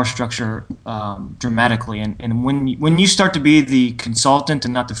changes the power structure dramatically. And when you start to be the consultant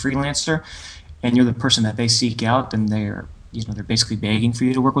and not the freelancer, and you're the person that they seek out, and they're basically begging for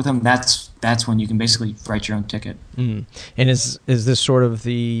you to work with them. That's when you can basically write your own ticket. And is this sort of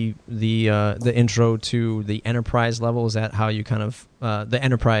the intro to the enterprise level? Is that how you kind of the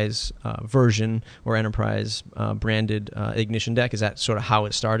enterprise version or enterprise branded Ignition Deck? Is that sort of how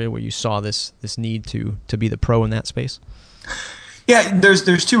it started, where you saw this need to be the pro in that space? Yeah,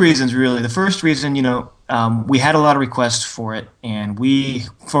 there's two reasons really. The first reason, we had a lot of requests for it, and we,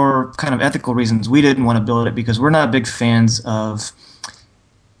 for kind of ethical reasons, we didn't want to build it because we're not big fans of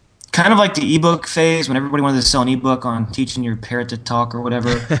kind of like the ebook phase when everybody wanted to sell an ebook on teaching your parrot to talk or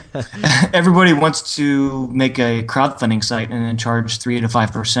whatever. Everybody wants to make a crowdfunding site and then charge 3 to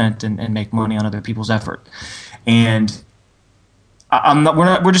 5% and make money on other people's effort. And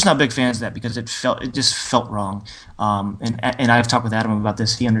we're just not big fans of that because it just felt wrong. And I've talked with Adam about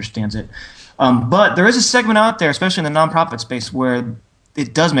this. He understands it. But there is a segment out there, especially in the nonprofit space, where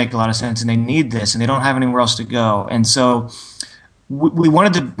it does make a lot of sense, and they need this, and they don't have anywhere else to go. And so we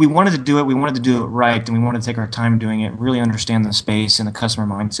wanted to do it. We wanted to do it right, and we wanted to take our time doing it, really understand the space and the customer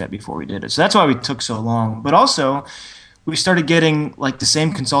mindset before we did it. So that's why we took so long. But also, we started getting like the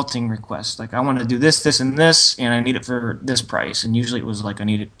same consulting requests. Like, I want to do this, this, and this, and I need it for this price. And usually it was like,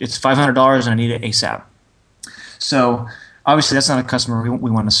 it's $500 and I need it ASAP. So obviously that's not a customer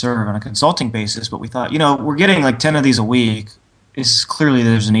we want to serve on a consulting basis, but we thought, we're getting like 10 of these a week. It's clearly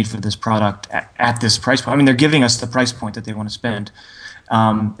there's a need for this product at this price point. I mean, they're giving us the price point that they want to spend.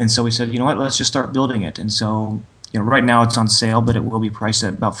 And so we said, let's just start building it. And so, right now it's on sale, but it will be priced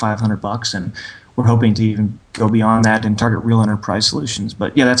at about $500, and we're hoping to even go beyond that and target real enterprise solutions.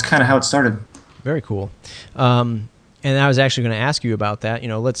 But yeah, that's kind of how it started. Very cool. And I was actually going to ask you about that.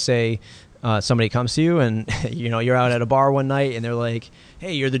 Let's say somebody comes to you and you're out at a bar one night and they're like,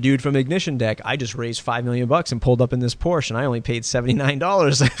 "Hey, you're the dude from Ignition Deck. I just raised $5 million and pulled up in this Porsche, and I only paid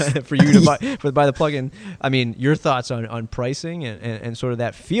 $79 for you to buy the plugin." I mean, your thoughts on pricing and sort of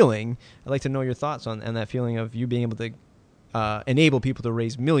that feeling. I'd like to know your thoughts on that feeling of you being able to enable people to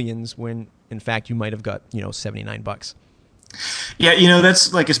raise millions when in fact you might have got $79. Yeah,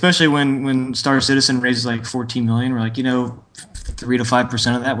 that's like, especially when Star Citizen raises like $14 million, we're like, 3 to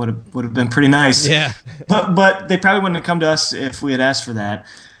 5% of that would have been pretty nice. Yeah. but they probably wouldn't have come to us if we had asked for that.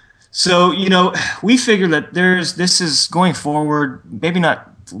 So, we figure that this is going forward, maybe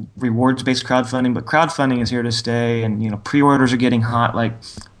not rewards-based crowdfunding, but crowdfunding is here to stay, and pre-orders are getting hot. Like,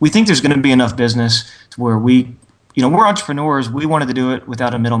 we think there's going to be enough business to where we're entrepreneurs. We wanted to do it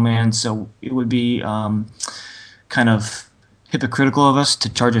without a middleman, so it would be kind of hypocritical of us to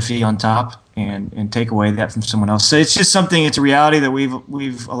charge a fee on top and take away that from someone else. So it's just something, it's a reality that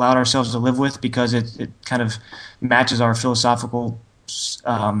we've allowed ourselves to live with because it kind of matches our philosophical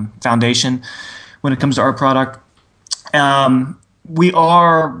foundation when it comes to our product. We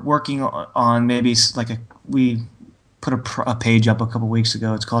are working on maybe we put a page up a couple weeks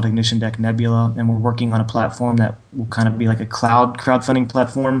ago. It's called Ignition Deck Nebula, and we're working on a platform that will kind of be like a crowdfunding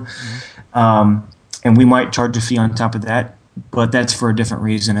platform. Mm-hmm. And we might charge a fee on top of that, but that's for a different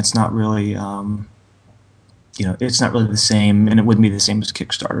reason. It's not really, it's not really the same, and it wouldn't be the same as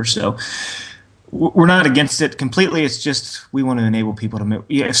Kickstarter. So we're not against it completely. It's just we want to enable people to make.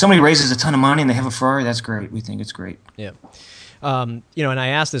 Yeah, if somebody raises a ton of money and they have a Ferrari, that's great. We think it's great. Yeah. And I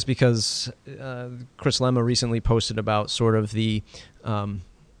asked this because Chris Lemma recently posted about sort of the.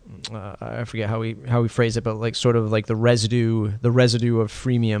 I forget how we phrase it, but like sort of like the residue of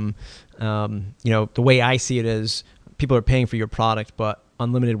freemium. The way I see it is people are paying for your product, but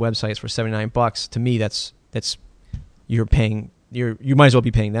unlimited websites for $79. To me, that's you're paying. You might as well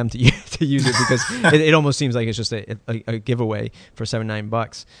be paying them to use it because it almost seems like it's just a giveaway for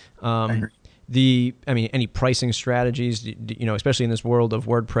 $79. any pricing strategies, especially in this world of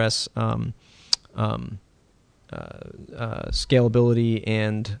WordPress, scalability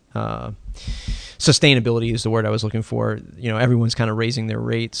and sustainability is the word I was looking for. Everyone's kind of raising their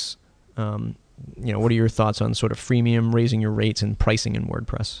rates. What are your thoughts on sort of freemium, raising your rates, and pricing in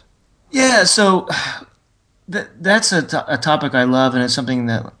WordPress? Yeah, so that's a topic I love, and it's something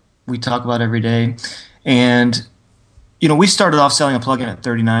that we talk about every day. And we started off selling a plugin at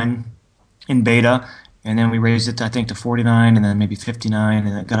 $39 in beta, and then we raised it, I think, to $49, and then maybe $59, and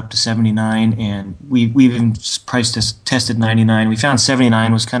it got up to $79, and we even tested $99. We found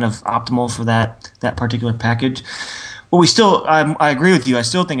 $79 was kind of optimal for that particular package. But we still, I agree with you. I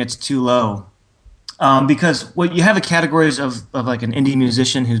still think it's too low, because you have the categories of like an indie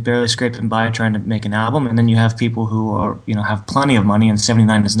musician who's barely scraping by trying to make an album, and then you have people who are have plenty of money, and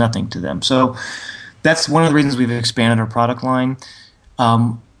 $79 is nothing to them. So that's one of the reasons we've expanded our product line.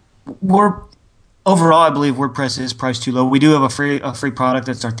 Overall, I believe WordPress is priced too low. We do have a free product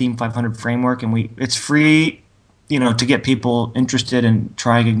that's our Theme 500 framework, and it's free, to get people interested in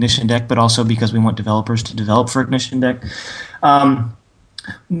trying Ignition Deck, but also because we want developers to develop for Ignition Deck.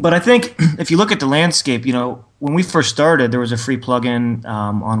 But I think if you look at the landscape, when we first started, there was a free plugin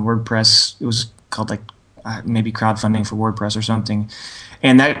on WordPress. It was called maybe crowdfunding for WordPress or something,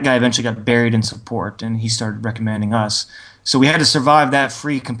 and that guy eventually got buried in support, and he started recommending us. So we had to survive that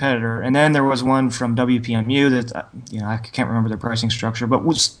free competitor. And then there was one from WPMU that, I can't remember their pricing structure, but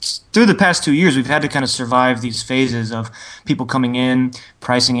through the past 2 years, we've had to kind of survive these phases of people coming in,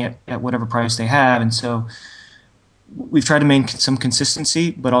 pricing it at whatever price they have. And so we've tried to maintain some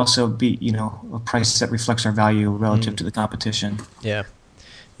consistency, but also be, a price that reflects our value relative to the competition. Yeah.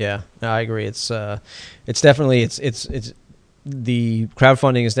 Yeah. No, I agree. It's definitely, the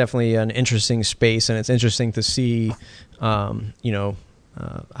crowdfunding is definitely an interesting space, and it's interesting to see,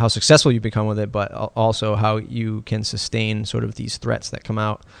 how successful you become with it, but also how you can sustain sort of these threats that come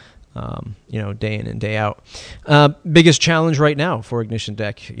out, day in and day out. Biggest challenge right now for Ignition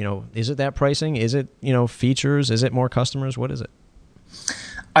Deck, is it that pricing? Is it, features? Is it more customers? What is it?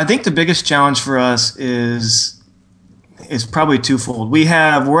 I think the biggest challenge for us is probably twofold.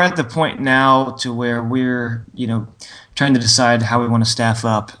 We're at the point now to where we're, trying to decide how we want to staff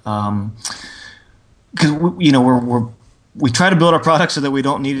up, because we try to build our product so that we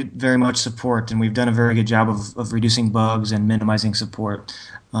don't need very much support, and we've done a very good job of reducing bugs and minimizing support.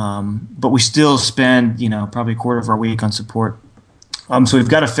 But we still spend probably a quarter of our week on support, so we've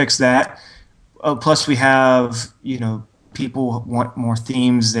got to fix that. Plus, we have people want more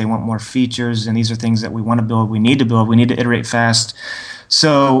themes, they want more features, and these are things that we want to build. We need to iterate fast.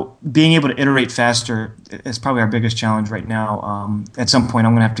 So being able to iterate faster is probably our biggest challenge right now. At some point,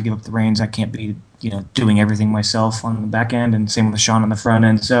 I'm going to have to give up the reins. I can't be, doing everything myself on the back end, and same with Sean on the front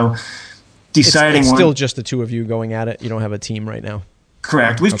end. So deciding it's still just the two of you going at it. You don't have a team right now.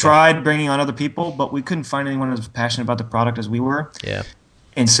 Correct. We've tried bringing on other people, but we couldn't find anyone as passionate about the product as we were. Yeah.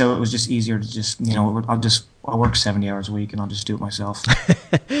 And so it was just easier to just, I'll work 70 hours a week and I'll just do it myself.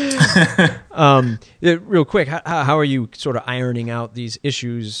 Real quick, how are you sort of ironing out these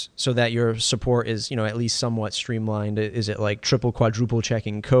issues so that your support is, at least somewhat streamlined? Is it like triple, quadruple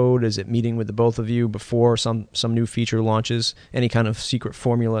checking code? Is it meeting with the both of you before some new feature launches? Any kind of secret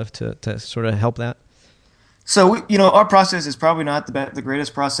formula to sort of help that? So, our process is probably not the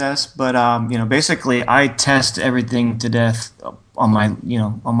greatest process, but, basically I test everything to death on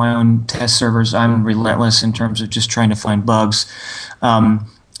my own test servers. I'm relentless in terms of just trying to find bugs.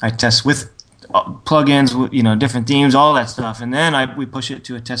 I test with plugins, different themes, all that stuff. And then we push it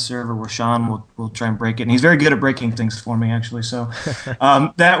to a test server where Sean will try and break it. And he's very good at breaking things for me, actually. So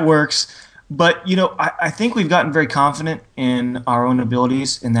that works. But, I think we've gotten very confident in our own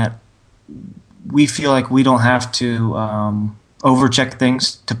abilities in that we feel like we don't have to overcheck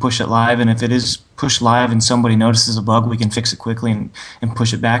things to push it live, and if it is pushed live and somebody notices a bug, we can fix it quickly and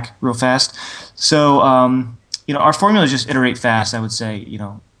push it back real fast. So our formula is just iterate fast. I would say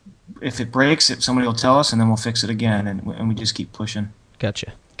if it breaks, somebody will tell us, and then we'll fix it again, and we just keep pushing.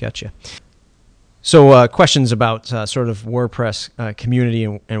 Gotcha. So questions about sort of WordPress community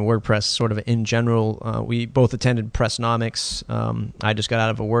and WordPress sort of in general. We both attended Pressnomics. I just got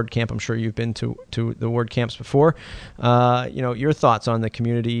out of a WordCamp. I'm sure you've been to the WordCamps before. Your thoughts on the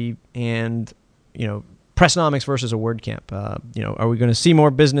community and, Pressnomics versus a WordCamp. Are we going to see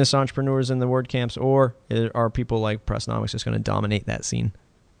more business entrepreneurs in the WordCamps, or are people like Pressnomics just going to dominate that scene?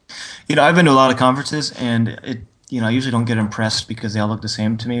 I've been to a lot of conferences, and I usually don't get impressed because they all look the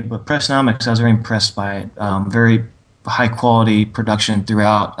same to me. But Pressnomics, I was very impressed by it. Very high quality production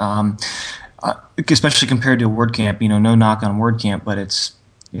throughout, especially compared to a WordCamp. No knock on WordCamp, but it's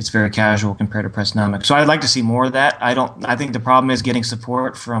it's very casual compared to Pressnomics. So I'd like to see more of that. I think the problem is getting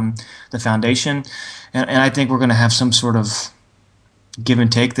support from the foundation, and I think we're going to have some sort of give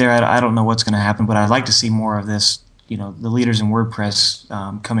and take there. I don't know what's going to happen, but I'd like to see more of this. The leaders in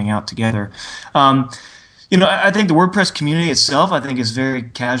WordPress coming out together. I think the WordPress community itself, I think, is very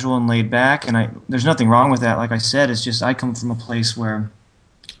casual and laid back, and there's nothing wrong with that. Like I said, it's just I come from a place where,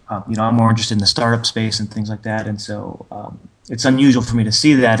 I'm more interested in the startup space and things like that, and so it's unusual for me to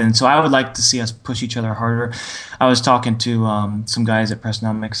see that, and so I would like to see us push each other harder. I was talking to some guys at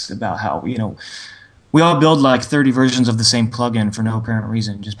Pressnomics about how, we all build like 30 versions of the same plugin for no apparent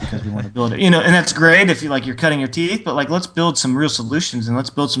reason, just because we want to build it. And that's great if you're cutting your teeth, but let's build some real solutions, and let's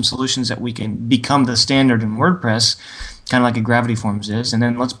build some solutions that we can become the standard in WordPress, kind of like a Gravity Forms is, and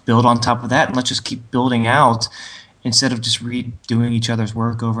then let's build on top of that, and let's just keep building out instead of just redoing each other's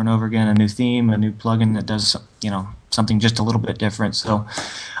work over and over again, a new theme, a new plugin that does, something just a little bit different. So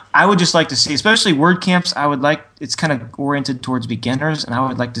I would just like to see, especially WordCamps, it's kind of oriented towards beginners, and I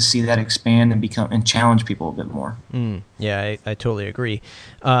would like to see that expand and challenge people a bit more. Yeah, I totally agree.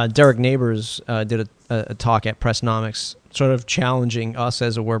 Derek Neighbors did a talk at Pressnomics, sort of challenging us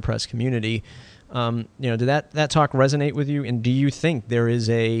as a WordPress community. Did that talk resonate with you? And do you think there is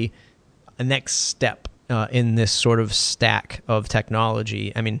a next step in this sort of stack of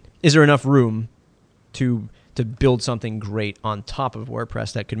technology? I mean, is there enough room to build something great on top of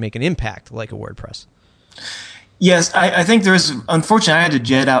WordPress that could make an impact like a WordPress? Yes, I think there is. Unfortunately, I had to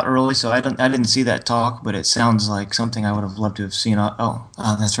jet out early, so I didn't see that talk, but it sounds like something I would have loved to have seen.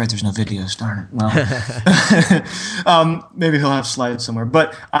 That's right, there's no videos, darn it. Well, maybe he'll have slides somewhere.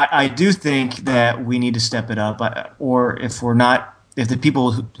 But I do think that we need to step it up, or if the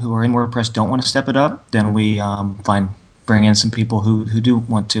people who are in WordPress don't want to step it up, then we bring in some people who do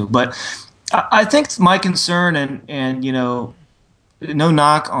want to. But I think my concern, and no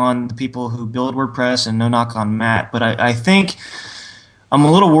knock on the people who build WordPress and no knock on Matt, but I think I'm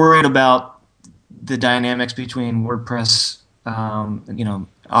a little worried about the dynamics between WordPress,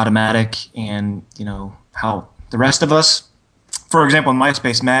 Automatic, and how the rest of us. For example, in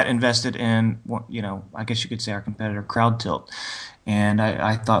MySpace, Matt invested in I guess you could say our competitor CrowdTilt, and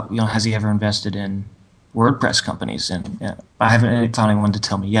I thought, has he ever invested in WordPress companies? And I haven't found anyone to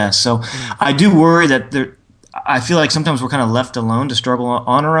tell me yes. So I do worry that I feel like sometimes we're kind of left alone to struggle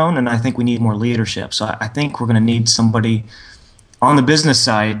on our own, and I think we need more leadership. So I think we're going to need somebody on the business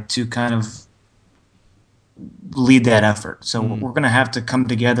side to kind of lead that effort. So we're going to have to come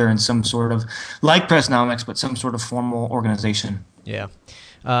together in some sort of, like Pressnomics, but some sort of formal organization. Yeah.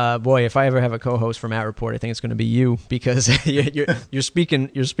 Boy, if I ever have a co-host for Matt Report, I think it's going to be you, because you're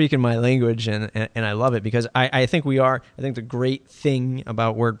speaking my language, and I love it, because I think the great thing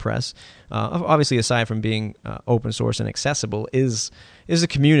about WordPress, obviously aside from being open source and accessible, is a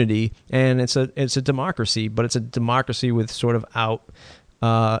community, and it's a democracy, but it's a democracy with sort of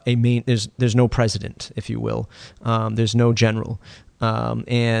there's no president, if you will, there's no general,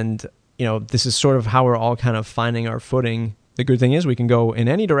 and this is sort of how we're all kind of finding our footing. The good thing is we can go in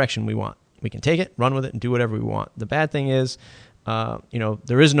any direction we want. We can take it, run with it, and do whatever we want. The bad thing is,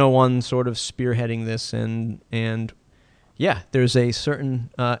 there is no one sort of spearheading this, and there's a certain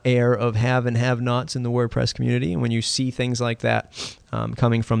air of have and have-nots in the WordPress community. And when you see things like that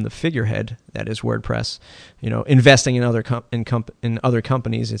coming from the figurehead that is WordPress, investing in other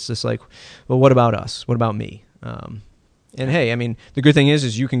companies, it's just like, well, what about us? What about me? And hey, I mean, the good thing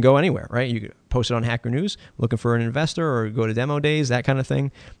is you can go anywhere, right? You can post it on Hacker News, looking for an investor, or go to demo days, that kind of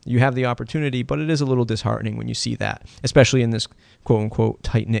thing. You have the opportunity, but it is a little disheartening when you see that, especially in this quote-unquote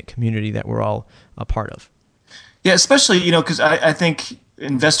tight-knit community that we're all a part of. Yeah, especially, because I think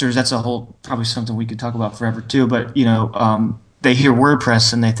investors, that's probably something we could talk about forever too, but, they hear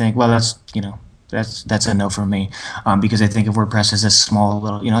WordPress and they think, well, that's a no for me, because I think of WordPress as a small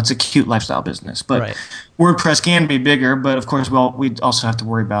little, it's a cute lifestyle business. But right. WordPress can be bigger, but of course, we also have to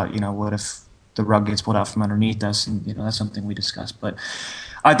worry about, what if the rug gets pulled out from underneath us, and that's something we discuss. But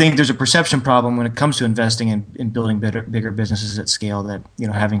I think there's a perception problem when it comes to investing in building bigger businesses at scale, that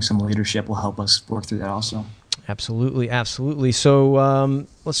having some leadership will help us work through that also. Absolutely. So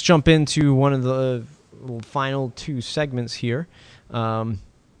let's jump into one of the final two segments here.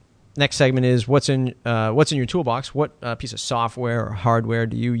 Next segment is what's in your toolbox. What piece of software or hardware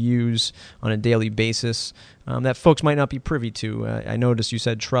do you use on a daily basis that folks might not be privy to? I noticed you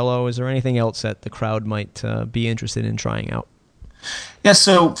said Trello. Is there anything else that the crowd might be interested in trying out? Yeah,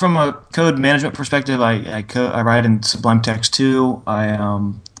 so from a code management perspective, I write in Sublime Text 2.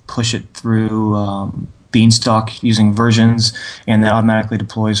 I push it through Beanstalk using versions, and that automatically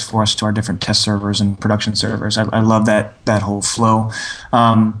deploys for us to our different test servers and production servers. I love that whole flow.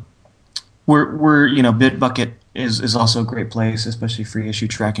 Bitbucket is also a great place, especially free issue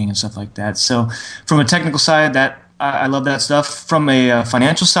tracking and stuff like that. So from a technical side, I love that stuff. From a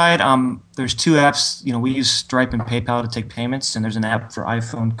financial side, there's 2 apps. We use Stripe and PayPal to take payments, and there's an app for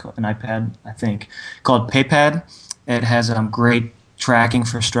iPhone and iPad, I think, called PayPad. It has great tracking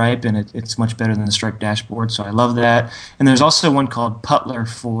for Stripe, and it's much better than the Stripe dashboard, so I love that. And there's also one called Putler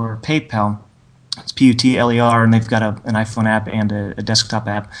for PayPal. It's Putler, and they've got an iPhone app and a desktop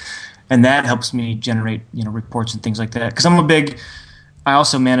app. And that helps me generate, reports and things like that. Because I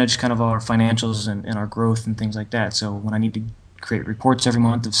also manage kind of our financials and our growth and things like that. So when I need to create reports every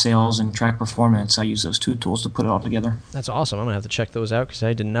month of sales and track performance, I use those 2 tools to put it all together. That's awesome. I'm going to have to check those out because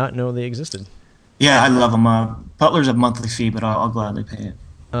I did not know they existed. Yeah, I love them. Putler's a monthly fee, but I'll gladly pay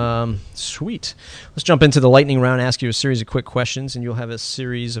it. Sweet. Let's jump into the lightning round, ask you a series of quick questions, and you'll have a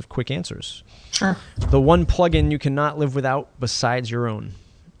series of quick answers. Sure. The one plugin you cannot live without besides your own?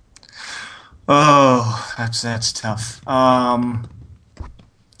 Oh, that's tough. I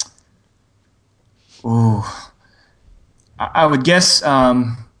would guess the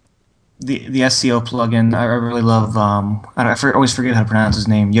SEO plugin. I really love. I always forget how to pronounce his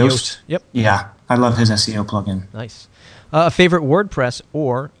name. Yoast. Yep. Yeah, I love his SEO plugin. Nice. A favorite WordPress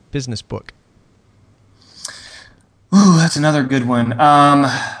or business book? Ooh, that's another good one.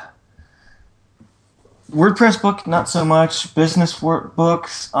 WordPress book, not so much. Business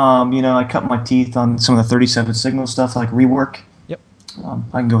books, I cut my teeth on some of the 37 Signal stuff, like Rework. Yep.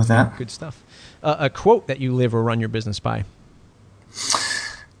 I can go with that. Good stuff. A quote that you live or run your business by?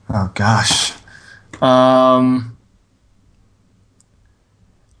 Oh, gosh.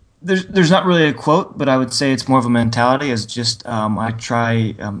 There's not really a quote, but I would say it's more of a mentality. It's just I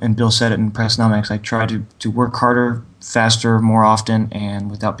try, and Bill said it in Pressnomics, I try to work harder, faster, more often, and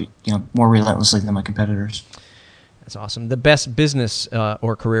without more relentlessly than my competitors. That's awesome. The best business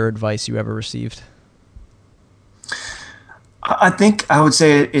or career advice you ever received? I think I would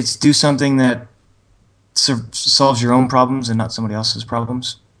say it's do something that solves your own problems and not somebody else's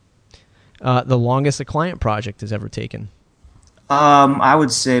problems. The longest a client project has ever taken? I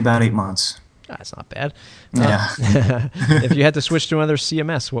would say about 8 months. That's not bad. Yeah. If you had to switch to another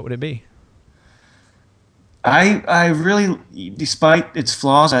CMS, what would it be? I really, despite its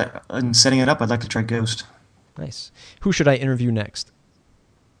flaws in setting it up, I'd like to try Ghost. Nice. Who should I interview next?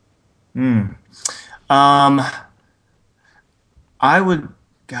 I would,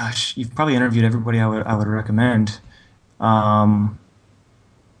 gosh, you've probably interviewed everybody I would recommend. Have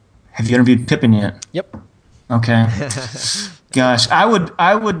you interviewed Pippin yet? Yep. Okay. Gosh,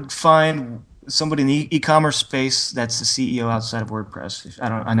 I would find somebody in the e-commerce space that's the CEO outside of WordPress.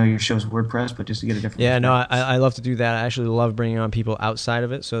 I know your show's WordPress, but just to get a different. Yeah, no, I love to do that. I actually love bringing on people outside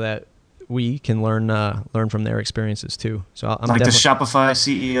of it so that we can learn from their experiences too. So I'm like the Shopify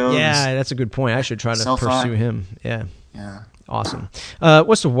CEO. Yeah, that's a good point. I should try to pursue him. Yeah. Yeah. Awesome.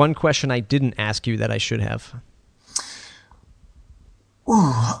 What's the one question I didn't ask you that I should have?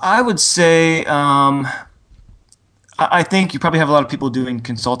 Ooh, I would say. I think you probably have a lot of people doing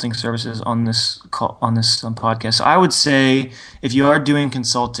consulting services on this podcast. So I would say if you are doing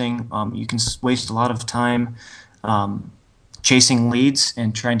consulting, you can waste a lot of time chasing leads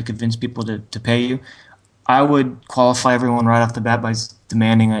and trying to convince people to pay you. I would qualify everyone right off the bat by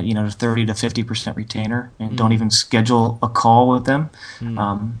demanding a 30 to 50% retainer, and don't even schedule a call with them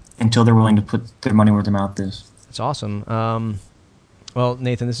until they're willing to put their money where their mouth is. That's awesome. Well,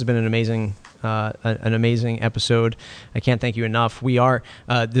 Nathan, this has been an amazing episode. I can't thank you enough. We are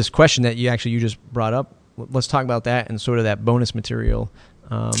this question that you just brought up. Let's talk about that and sort of that bonus material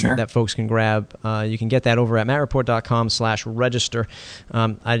Sure. that folks can grab. You can get that over at mattreport.com/register.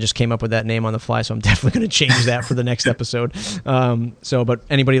 I just came up with that name on the fly, so I'm definitely going to change that for the next episode. But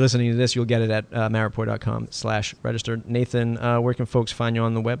anybody listening to this, you'll get it at mattreport.com/register. Nathan, where can folks find you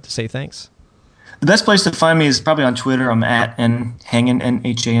on the web to say thanks? The best place to find me is probably on Twitter. I'm at Nhangen,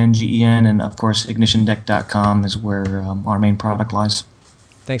 Nhangen, and of course ignitiondeck.com is where our main product lies.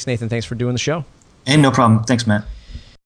 Thanks, Nathan. Thanks for doing the show. And no problem. Thanks, Matt.